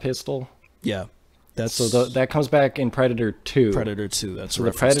flintlock pistol. Yeah. That's So that comes back in Predator 2. Predator 2. That's So a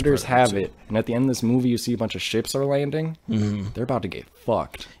the reference to Predators Predator have 2. it, and at the end of this movie, you see a bunch of ships are landing. Mm-hmm. They're about to get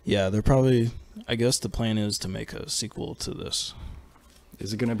fucked. Yeah, they're probably. I guess the plan is to make a sequel to this.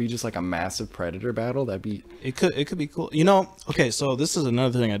 Is it gonna be just like a massive Predator battle? That'd be It could be cool. You know, okay, so this is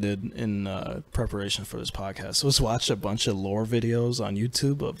another thing I did in preparation for this podcast, was watch a bunch of lore videos on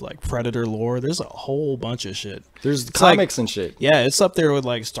YouTube of like Predator lore. There's a whole bunch of shit. there's It's like- comics and shit. Yeah, it's up there with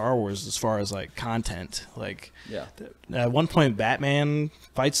like Star Wars as far as like content. Like Yeah. at one point Batman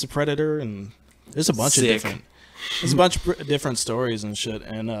fights the Predator, and there's a bunch of Sick. different stories and shit,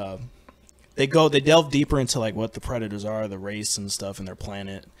 and they delve deeper into like what the Predators are, the race and stuff, and their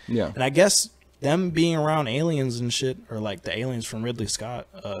planet. Yeah. And I guess them being around aliens and shit, or like the aliens from Ridley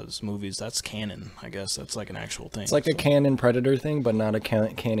Scott's movies, that's canon. I guess that's like an actual thing. It's like a canon Predator thing, but not a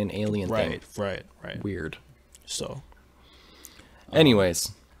canon alien thing. Right. Weird. So,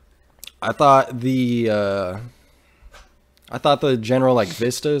 anyways, I thought the general like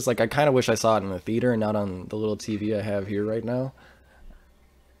vistas, like I kind of wish I saw it in the theater and not on the little TV I have here right now.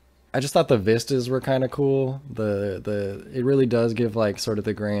 I just thought the vistas were kind of cool. It really does give like sort of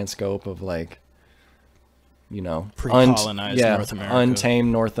the grand scope of like, you know, pre-colonized North America.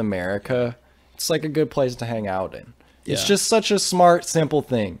 Untamed North America. It's like a good place to hang out in. Yeah. It's just such a smart, simple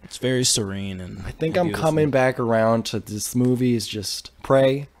thing. It's very serene and I think I'm coming back around to this movie is just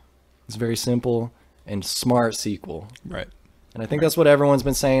Prey. It's very simple and smart sequel. Right. And I think that's what everyone's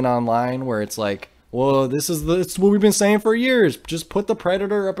been saying online, where it's like, well, it's what we've been saying for years. Just put the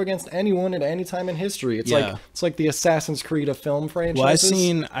Predator up against anyone at any time in history. It's like the Assassin's Creed of film franchises.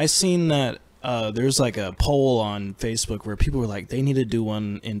 Well, I seen that there's like a poll on Facebook where people were like, they need to do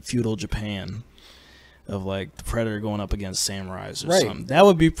one in feudal Japan of like the Predator going up against samurais or something. That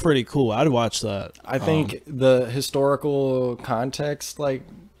would be pretty cool. I'd watch that. I think the historical context like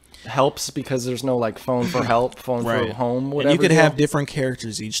helps because there's no like phone for help, phone for home, whatever. And you could have different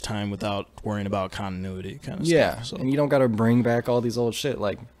characters each time without worrying about continuity kind of stuff. So. And you don't got to bring back all these old shit.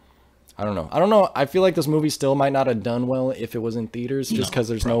 Like, I don't know. I feel like this movie still might not have done well if it was in theaters just because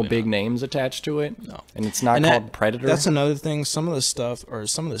there's no big names attached to it. No. And it's not called Predator. That's another thing. Some of the stuff or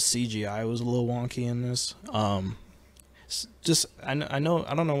some of the CGI was a little wonky in this. Just I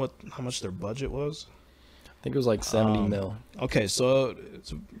don't know how much their budget was. I think it was like 70 mil. Okay, so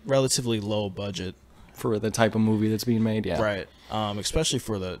it's a relatively low budget for the type of movie that's being made. Yeah, right. Especially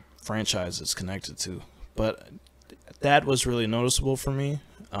for the franchise it's connected to. But that was really noticeable for me.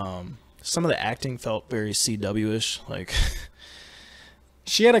 Some of the acting felt very CW-ish. Like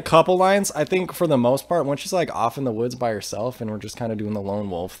she had a couple lines. I think for the most part, when she's like off in the woods by herself, and we're just kind of doing the lone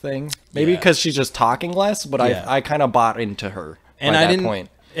wolf thing. Maybe because she's just talking less. But I kind of bought into her. And by that point.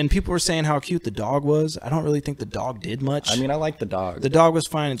 And people were saying how cute the dog was. I don't really think the dog did much. I mean, I like the dog. The dog was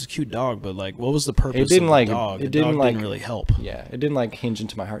fine. It's a cute dog, but like, what was the purpose of the dog? It didn't really help. Yeah, it didn't like hinge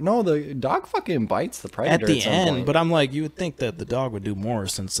into my heart. No, the dog fucking bites the Predator at the end. But I'm like, you would think that the dog would do more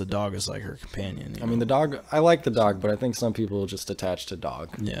since the dog is like her companion. I mean, the dog. I like the dog, but I think some people just attach to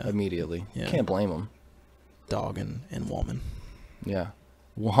dog. Immediately. Yeah. Can't blame them. Dog and woman. Yeah,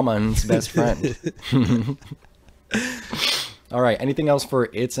 woman's best friend. All right. Anything else for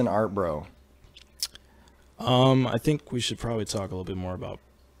It's an Art Bro? I think we should probably talk a little bit more about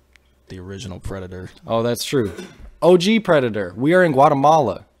the original Predator. Oh, that's true. OG Predator. We are in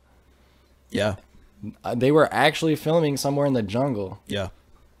Guatemala. Yeah. They were actually filming somewhere in the jungle. Yeah.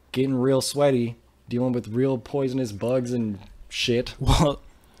 Getting real sweaty, dealing with real poisonous bugs and shit. Well,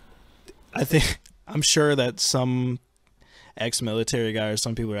 I'm sure that some ex-military guy or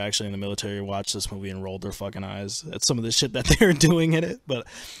some people who are actually in the military watched this movie and rolled their fucking eyes at some of the shit that they were doing in it. But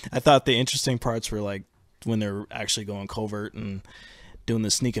I thought the interesting parts were like when they're actually going covert and doing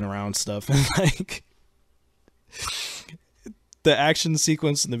the sneaking around stuff, and like the action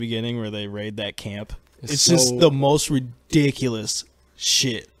sequence in the beginning where they raid that camp. It's just the most ridiculous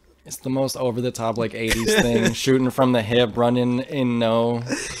shit. It's the most over-the-top, like, 80s thing. Shooting from the hip, running in no.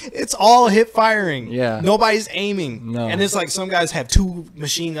 It's all hip firing. Yeah. Nobody's aiming. No. And it's like some guys have 2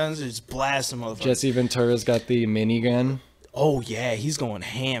 machine guns and just blast them motherfuckers. Jesse Ventura's got the minigun. Oh, yeah. He's going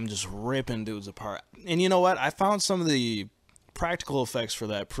ham, just ripping dudes apart. And you know what? I found some of the practical effects for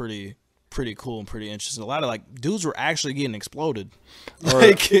that pretty cool and pretty interesting. A lot of like dudes were actually getting exploded. Or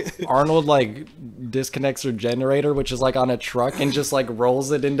like, Arnold like disconnects her generator, which is like on a truck, and just like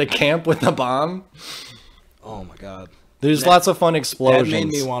rolls it into camp with a bomb. Oh my god! There's lots of fun explosions. That made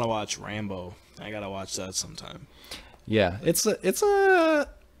me want to watch Rambo. I gotta watch that sometime. Yeah, it's got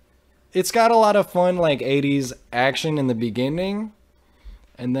a lot of fun like 80s action in the beginning,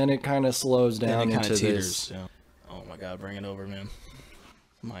 and then it kind of slows down into this. Yeah. Oh my god, bring it over, man.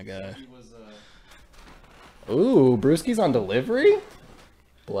 My guy. Ooh, Brewski's on delivery?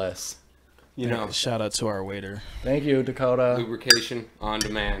 Bless. You know. Shout out to our waiter. Thank you, Dakota. Lubrication on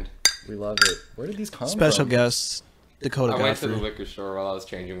demand. We love it. Where did these come Special from? guest, Dakota Godfrey. I went to the liquor store while I was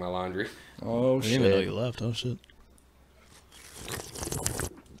changing my laundry. Oh, I shit. didn't even know you left. Oh, shit. I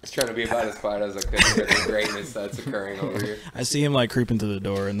was trying to be about as quiet as I could for the greatness that's occurring over here. I see him like creeping to the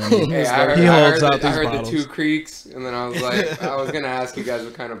door, and then Hey, he holds out these I heard bottles. the 2 creeks, and then I was like, I was going to ask you guys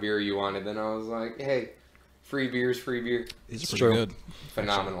what kind of beer you wanted. Then I was like, hey, free beer. These It's are true. pretty good.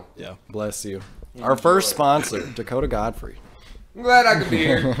 Phenomenal. Yeah. Bless you. Our first sponsor, Dakota Godfrey. I'm glad I could be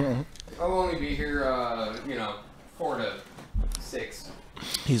here. I'll only be here, 4 to 6.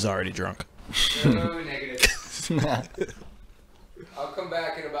 He's already drunk. No, negative. I'll come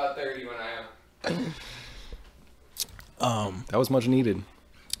back in about 30 when I am. That was much needed.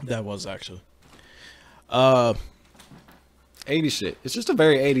 That was actually. 80s shit. It's just a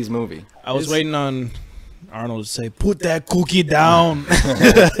very 80s movie. I was waiting on Arnold to say, "Put that cookie down."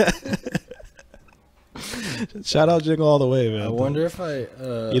 Shout out Jingle All the Way, man. I wonder if I...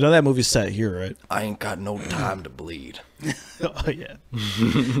 You know that movie's set here, right? I ain't got no time to bleed. Oh, yeah.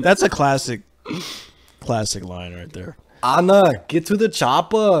 That's a classic line right there. Anna, get to the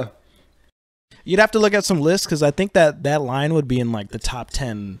chopper. You'd have to look at some lists because I think that line would be in like the top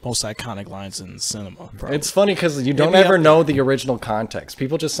 10 most iconic lines in cinema. Probably. It's funny because you don't Maybe ever up know the original context.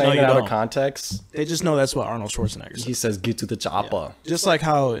 People just saying No, it you out don't. of context. They just know that's what Arnold Schwarzenegger said. He says, get to the chopper. Just like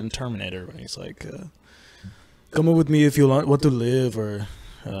how in Terminator when he's like, "Come in with me if you want to live," or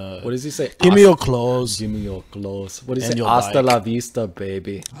What does he say? "Give me your clothes." Give me your clothes. What does he And say? your Hasta bike. la vista,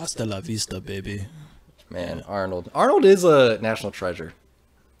 baby. Hasta la vista, baby. Man, Arnold. Arnold is a national treasure.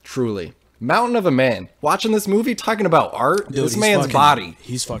 Truly. Mountain of a man. Watching this movie, talking about art, Dude, this he's man's fucking- body.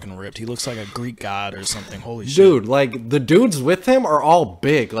 He's fucking ripped. He looks like a Greek god or something. Holy shit. Dude, like, the dudes with him are all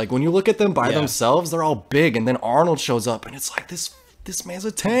big. Like, when you look at them by Yeah. themselves, they're all big. And then Arnold shows up, and it's like, this man's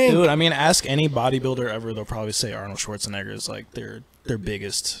a tank. Dude, I mean, ask any bodybuilder ever, they'll probably say Arnold Schwarzenegger is like their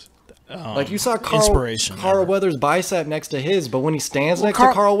biggest Like, you saw inspiration. Carl ever. Weathers' bicep next to his, but when he stands next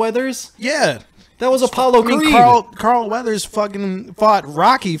Carl- to Carl Weathers, Yeah. that was Apollo I mean, Creed. Carl Weathers fucking fought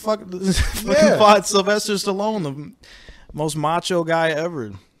Rocky, fucking fought Sylvester Stallone, the most macho guy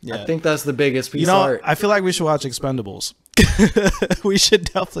ever. Yeah. I think that's the biggest piece You know, of art. I feel like we should watch Expendables. We should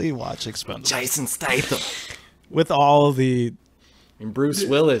definitely watch Expendables. Jason Statham. With all of the... And Bruce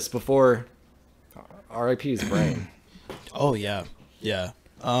Willis before R.I.P. his brain. Oh, yeah. Yeah.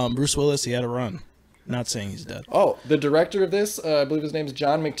 Bruce Willis, he had a run. Not saying he's dead. Oh, the director of this, I believe his name is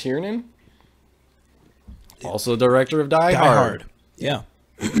John McTiernan. Also director of Die Hard. Yeah.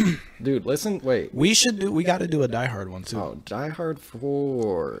 Dude, listen, wait. We got to do a Die Hard one, too. Oh, Die Hard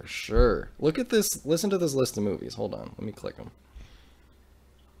for sure. Look at this, listen to this list of movies. Hold on, let me click them.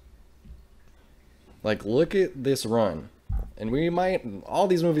 Like, look at this run. And all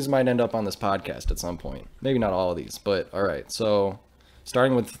these movies might end up on this podcast at some point. Maybe not all of these, but all right. So,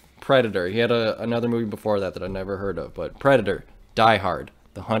 starting with Predator. He had another movie before that I never heard of, but Predator, Die Hard,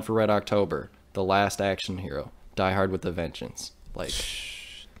 The Hunt for Red October, The Last Action Hero, Die Hard with a Vengeance. Like,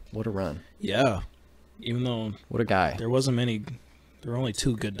 what a run. Yeah. Even though What a guy. there wasn't many... There were only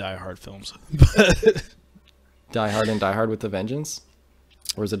 2 good Die Hard films. Die Hard and Die Hard with a Vengeance?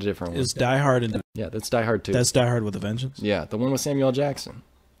 Or is it a different one? Is Die Hard and... Yeah, that's Die Hard 2. That's Die Hard with a Vengeance? Yeah, the one with Samuel L. Jackson.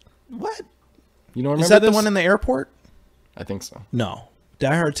 What? You don't remember Is that this? the one in the airport? I think so. No.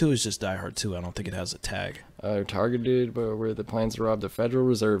 Die Hard 2 is just Die Hard 2. I don't think it has a tag. Targeted where the plans to rob the Federal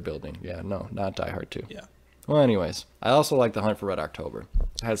Reserve Building. Yeah, no, not Die Hard 2. Yeah. Well, anyways, I also like The Hunt for Red October.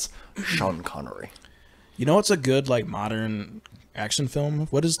 It has Sean Connery. You know what's a good, like, modern action film?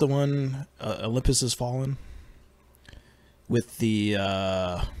 What is the one, Olympus Has Fallen? With the,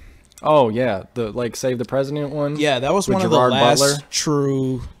 Oh, yeah, the, like, Save the President one? Yeah, that was With one Gerard of the last Butler?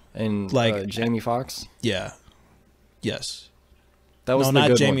 true... And, like, Jamie Foxx? Yeah. Yes. That was No, the not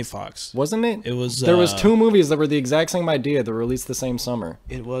good Jamie one. Foxx. Wasn't it? It was... There was 2 movies that were the exact same idea that were released the same summer.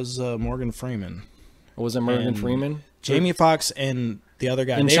 It was Morgan Freeman. Was it Morgan And Freeman? Jamie Foxx and the other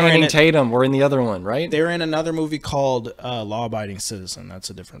guy. And They were in Channing it- Tatum were in the other one, right? They were in another movie called Law Abiding Citizen.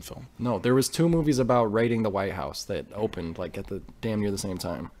 That's a different film. No, there was 2 movies about raiding the White House that opened like at the damn near the same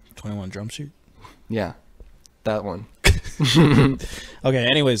time. 21 Jump Street? Yeah, that one. Okay,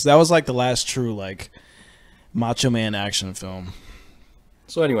 anyways, that was like the last true like macho man action film.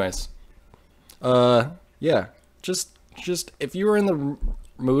 So, anyways, yeah, just if you were in the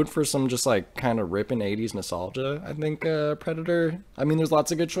mood for some just like kind of ripping 80s nostalgia, I think Predator. I mean, there's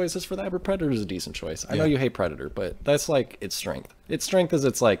lots of good choices for that, but Predator is a decent choice. I know you hate Predator, but that's like its strength. Its strength is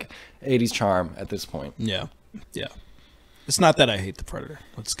its like 80s charm at this point. Yeah. Yeah. It's not that I hate the Predator.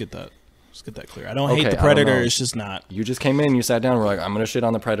 Let's get that clear. I don't hate Okay, the I don't Predator. know. It's just not. You just came in, you sat down, and we're like, I'm gonna shit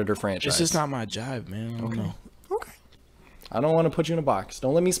on the Predator franchise. It's just not my jive, man. I don't know. I don't want to put you in a box.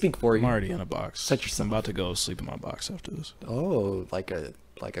 Don't let me speak for I'm you. already in a box. Set yourself. I'm about to go sleep in my box after this. Oh, like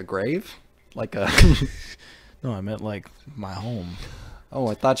a grave? Like a No, I meant like my home. Oh,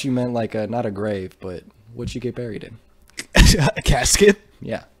 I thought you meant like a not a grave, but what you get buried in. A casket?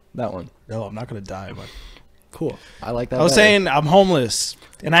 Yeah, that one. No, I'm not gonna die. But Cool. I like that. I was better. saying I'm homeless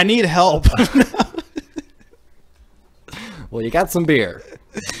and I need help. Well, you got some beer.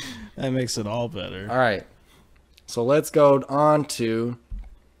 That makes it all better. All right. So let's go on to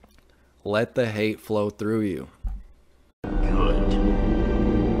Let the Hate Flow Through You. Good.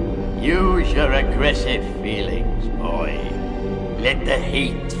 You Use your aggressive feelings, boy. Let the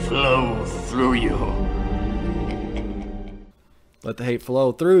hate flow through you. Let the hate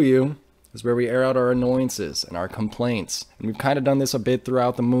flow through you is where we air out our annoyances and our complaints. And we've kind of done this a bit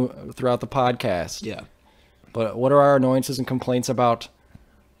throughout the podcast. Yeah. But what are our annoyances and complaints about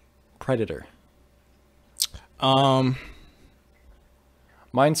Predator?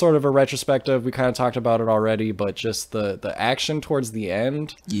 Mine's sort of a retrospective. We kind of talked about it already, but just the action towards the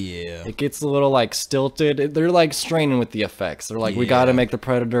end. Yeah. It gets a little like stilted. They're like straining with the effects. They're like, we got to make the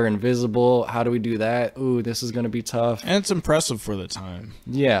Predator invisible. How do we do that? Ooh, this is going to be tough. And it's impressive for the time.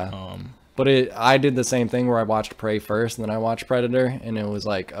 Yeah. But I did the same thing where I watched Prey first and then I watched Predator, and it was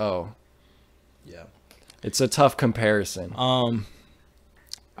like, oh. Yeah. It's a tough comparison.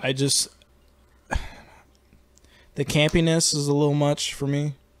 The campiness is a little much for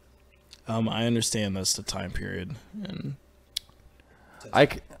me. I understand that's the time period, and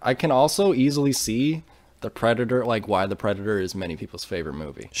I can also easily see the Predator, like why the Predator is many people's favorite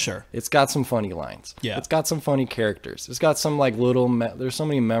movie. Sure. It's got some funny lines. Yeah. It's got some funny characters. It's got some like there's so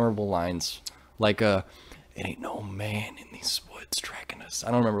many memorable lines, like it ain't no man in these woods tracking us.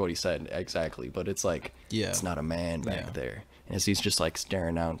 I don't remember what he said exactly, but it's like, it's not a man back there. As he's just like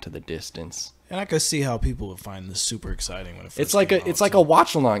staring out into the distance. And I could see how people would find this super exciting when it first it's like a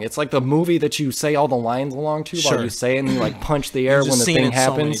watch along. It's like the movie that you say all the lines along to while you say it, and you like punch the air when the thing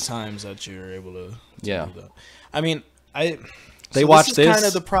happens. So many times that you're able to yeah. do that. I mean, they watch this. This is kind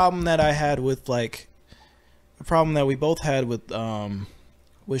of the problem that I had with the problem that we both had with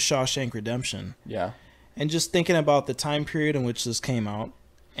Shawshank Redemption. Yeah. And just thinking about the time period in which this came out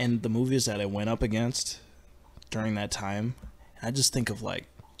and the movies that it went up against during that time, I just think of like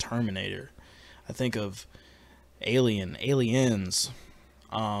Terminator. I think of Aliens.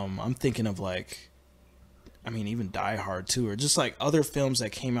 I'm thinking of even Die Hard too, or just like other films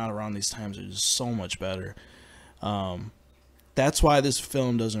that came out around these times are just so much better. That's why this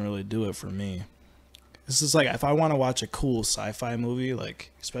film doesn't really do it for me. This is like, if I want to watch a cool sci-fi movie,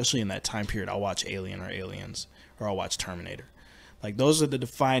 like especially in that time period, I'll watch Alien or Aliens, or I'll watch Terminator. Like those are the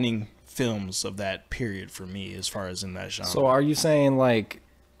defining films of that period for me as far as in that genre. So are you saying like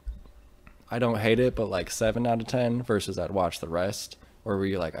I don't hate it, but like 7 out of 10 versus I'd watch the rest? Or were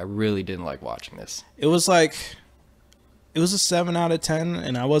you like, I really didn't like watching this? It was a 7 out of 10,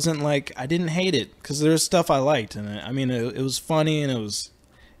 and I wasn't like, I didn't hate it because there's stuff I liked in it. I mean, it was funny, and it's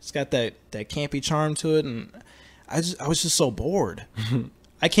got that campy charm to it, and I was just so bored.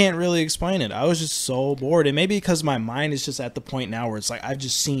 I can't really explain it. I was just so bored, and maybe because my mind is just at the point now where it's like I've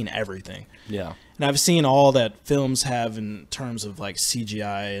just seen everything. Yeah, and I've seen all that films have in terms of like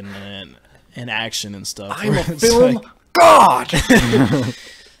CGI and action and stuff. I'm a film god.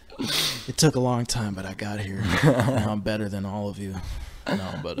 It took a long time, but I got here. Now I'm better than all of you.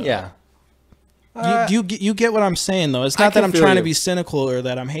 No, but yeah. You get what I'm saying though. It's not that I'm trying to be cynical or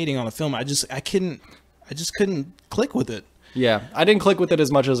that I'm hating on the film. I just couldn't click with it. Yeah, I didn't click with it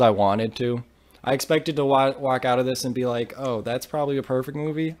as much as I wanted to. I expected to walk out of this and be like, "Oh, that's probably a perfect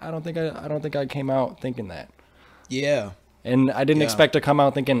movie." I don't think I came out thinking that. Yeah. And I didn't expect to come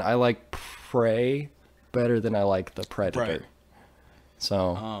out thinking I like Prey better than I like the Predator. Right.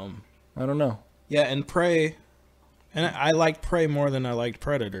 So, I don't know. Yeah, and Prey, and I liked Prey more than I liked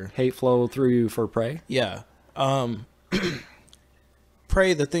Predator. Hate flow through you for Prey? Yeah.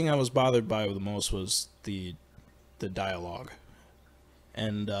 Prey, the thing I was bothered by the most was the dialogue.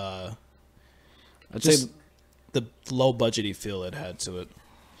 And just the low budgety feel it had to it.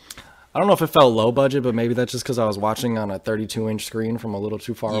 I don't know if it felt low budget, but maybe that's just because I was watching on a 32-inch screen from a little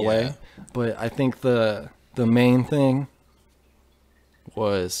too far away. But I think the main thing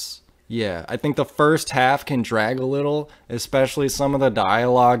was, I think the first half can drag a little, especially some of the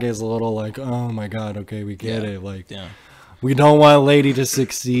dialogue is a little like, oh my god, okay, we get it. Like, we don't want Lady to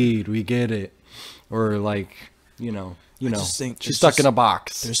succeed, we get it. Or like, you know, she's stuck in a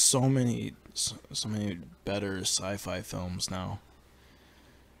box. There's so many better sci-fi films now.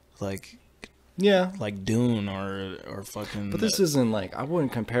 Like Dune or fucking. But this isn't like, I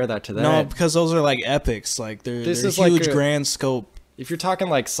wouldn't compare that to that. No, because those are like epics. Like they're huge, like grand scope. If you're talking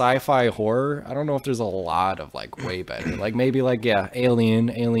like sci-fi horror, I don't know if there's a lot of like way better. Like maybe like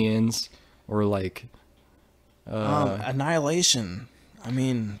Aliens, or like Annihilation. I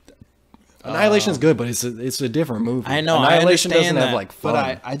mean, Annihilation's good, but it's a different movie. I know. Annihilation I understand doesn't have like fun.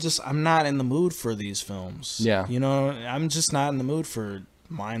 But I'm not in the mood for these films. Yeah. You know, I'm just not in the mood for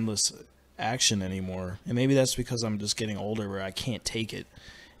mindless action anymore. And maybe that's because I'm just getting older where I can't take it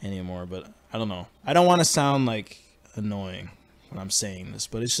anymore. But I don't know. I don't want to sound like annoying when I'm saying this,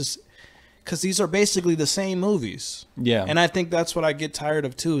 but it's just, because these are basically the same movies. Yeah. And I think that's what I get tired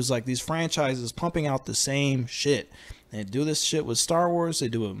of too, is like these franchises pumping out the same shit. They do this shit with Star Wars, they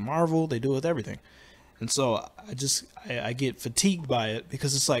do it with Marvel, they do it with everything. And so I get fatigued by it,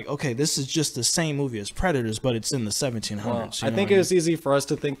 because it's like, okay, this is just the same movie as Predators, but it's in the 1700s. Well, I think it was easy for us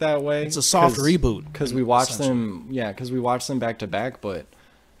to think that way. It's a soft reboot because we watched them. Yeah, because we watched them back to back. But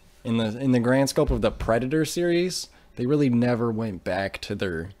in the grand scope of the Predator series, they really never went back to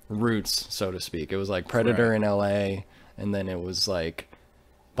their roots, so to speak. It was like Predator in L.A., and then it was like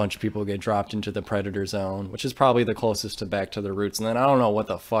a bunch of people get dropped into the Predator zone, which is probably the closest to back to the roots. And then I don't know what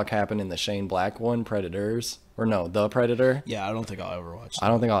the fuck happened in the Shane Black one, Predators, or no, The Predator. Yeah, I don't think I'll ever watch that. I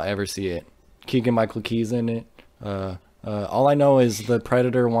don't think I'll ever see it. Keegan-Michael Key's in it. All I know is the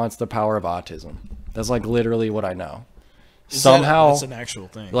Predator wants the power of autism. That's like literally what I know. That's an actual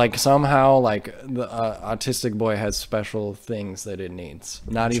thing. Like somehow, like the autistic boy has special things that it needs.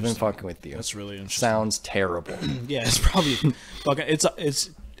 Not even fucking with you. That's really interesting. Sounds terrible. Yeah, it's probably fucking. It's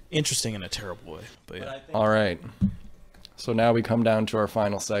interesting in a terrible way, but yeah. All right. So now we come down to our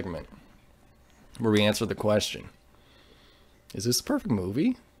final segment, where we answer the question: is this the perfect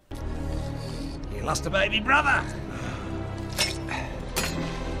movie? You lost a baby brother.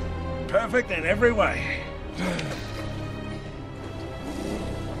 Perfect in every way.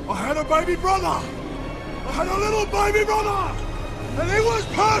 I had a baby brother! I had a little baby brother! And he was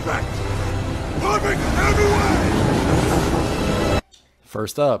perfect! Perfect in every way!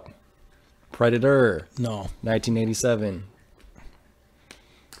 First up, Predator. No. 1987.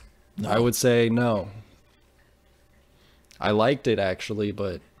 No. I would say no. I liked it actually,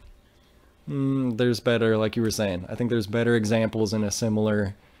 but there's better, like you were saying. I think there's better examples in a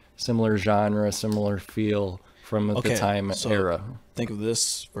similar genre, similar feel from the time era. Think of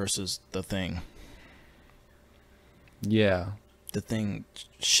this versus The Thing. Yeah. The Thing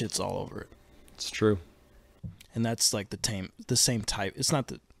shits all over it. It's true. And that's like the same type. It's not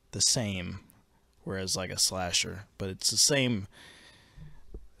the same, whereas like a slasher, but it's the same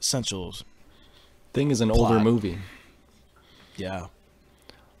essentials. Thing is an plot. older movie. Yeah.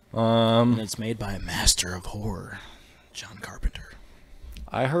 And it's made by a master of horror, John Carpenter.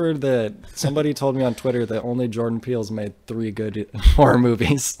 I heard that somebody told me on Twitter that only Jordan Peele's made 3 good horror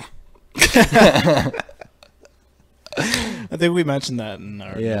movies. I think we mentioned that in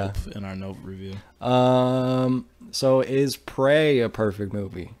our Nope review. So is Prey a perfect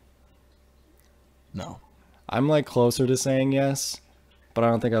movie? No. I'm like closer to saying yes, but I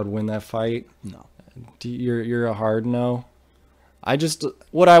don't think I would win that fight. No. You're a hard no.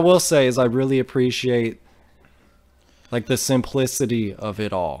 What I will say is I really appreciate like the simplicity of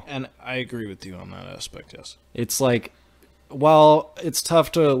it all. And I agree with you on that aspect, yes. It's like, while it's tough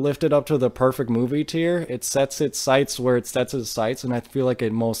to lift it up to the perfect movie tier, it sets its sights where it sets its sights, and I feel like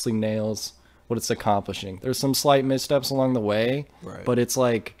it mostly nails what it's accomplishing. There's some slight missteps along the way, but it's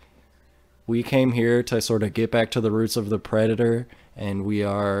like, we came here to sort of get back to the roots of the Predator, and we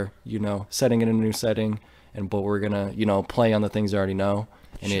are, setting it in a new setting, but we're gonna, play on the things you already know.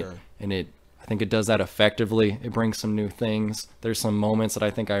 And I think it does that effectively. It brings some new things. There's some moments that I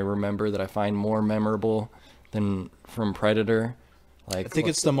think I remember that I find more memorable than from Predator. Like, I think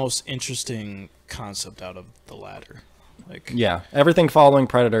it's the most interesting concept out of the latter. Like, yeah, everything following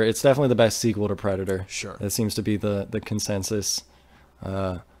Predator. It's definitely the best sequel to Predator. Sure. That seems to be the consensus.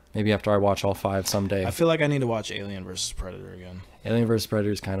 Maybe after I watch all 5 someday. I feel like I need to watch Alien vs. Predator again. Alien vs.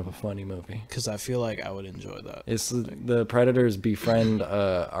 Predator is kind of a funny movie. Because I feel like I would enjoy that. It's the Predators befriend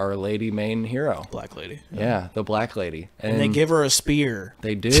Our Lady main hero. Black Lady. Yeah, the Black Lady. And they give her a spear.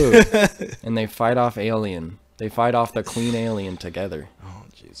 They do. And they fight off Alien. They fight off the Queen Alien together. Oh,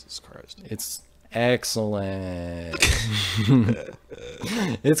 Jesus Christ. It's excellent.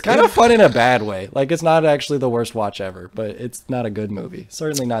 It's kind of fun in a bad way. Like, it's not actually the worst watch ever, but it's not a good movie.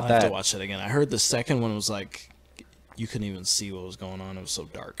 Certainly not that. I have to watch it again. I heard the second one was like, you couldn't even see what was going on. It was so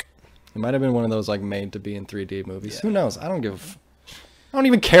dark. It might have been one of those like made to be in 3D movies. Yeah. Who knows? I don't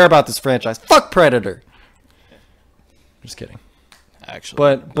even care about this franchise. Fuck Predator. Just kidding. Actually,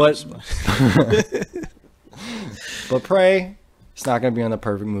 but Prey, it's not going to be on the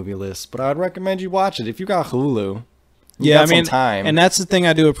perfect movie list, but I'd recommend you watch it if you got Hulu. Yeah, I mean, time. And that's the thing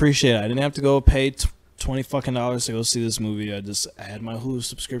I do appreciate. I didn't have to go pay $20 fucking to go see this movie. I had my Hulu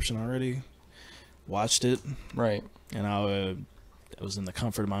subscription already, watched it, right, and I was in the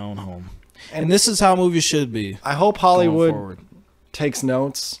comfort of my own home. And this is how movies should be. I hope Hollywood takes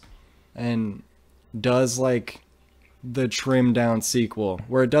notes and does like the trimmed down sequel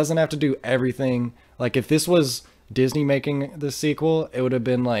where it doesn't have to do everything. Like if this was Disney making the sequel, it would have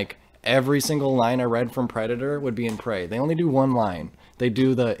been like every single line I read from Predator would be in Prey. They only do one line. They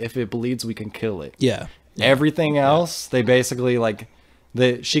do the if it bleeds, we can kill it. Yeah. Everything else, they basically like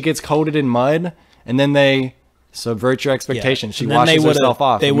she gets coated in mud, and then they subvert your expectations. She washes herself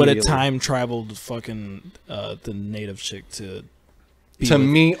off. They would have time traveled fucking the native chick to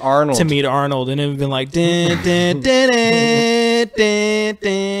meet Arnold. To meet Arnold, and it would have been like dun, dun, dun, dun, dun,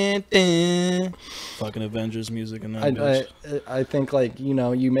 dun, dun. Fucking Avengers music and that. I think like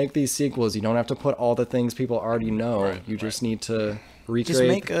you make these sequels, you don't have to put all the things people already know. Right, you just need to recreate. Just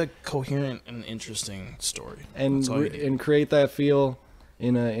make a coherent and interesting story, and create that feel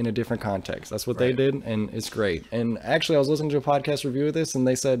in a different context. That's what they did, and it's great. And actually, I was listening to a podcast review of this, and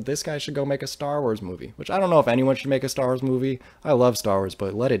they said this guy should go make a Star Wars movie. Which I don't know if anyone should make a Star Wars movie. I love Star Wars,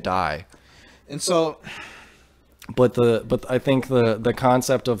 but let it die. And so, but I think the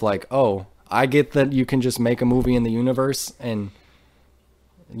concept of like, oh, I get that you can just make a movie in the universe and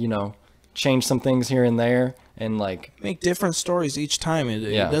change some things here and there and like make different stories each time.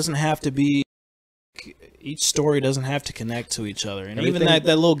 It doesn't have to be. Each story doesn't have to connect to each other, and even that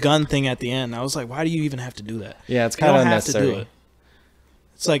little gun thing at the end, I was like, why do you even have to do that? Yeah, it's kind of unnecessary. Have to do it.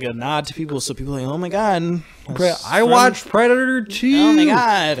 It's like a nod to people, so people are like, oh my god, I watched Predator 2. Oh my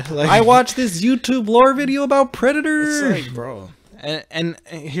god, like, I watched this YouTube lore video about Predator. It's like, bro. And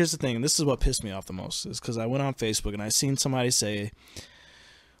here's the thing, this is what pissed me off the most, is because I went on Facebook and I seen somebody say,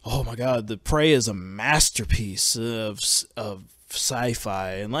 oh my god, The Prey is a masterpiece of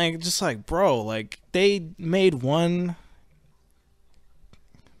sci-fi, and like, just like, bro, like, they made one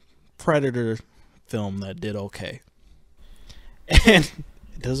Predator film that did okay, and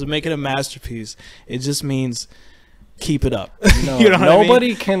it doesn't make it a masterpiece. It just means keep it up. No, you know what nobody I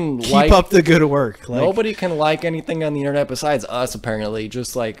mean? can keep up the good work. Like, nobody can like anything on the internet besides us, apparently.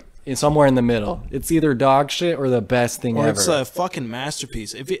 Just like somewhere in the middle. It's either dog shit or the best thing ever. It's a fucking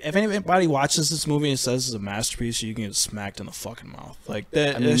masterpiece. If anybody watches this movie and says it's a masterpiece, you can get smacked in the fucking mouth. Like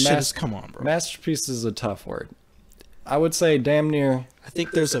that, shit is, come on, bro. Masterpiece is a tough word. I would say damn near. I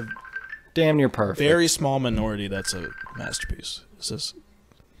think there's a damn near perfect. Very small minority that's a masterpiece. It's just.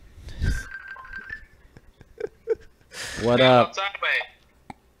 What up?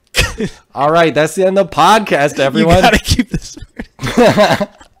 All right, that's the end of the podcast, everyone. You gotta keep this.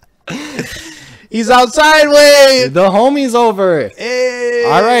 He's outside, Wade. The homie's over. Hey.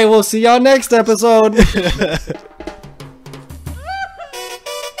 All right, we'll see y'all next episode.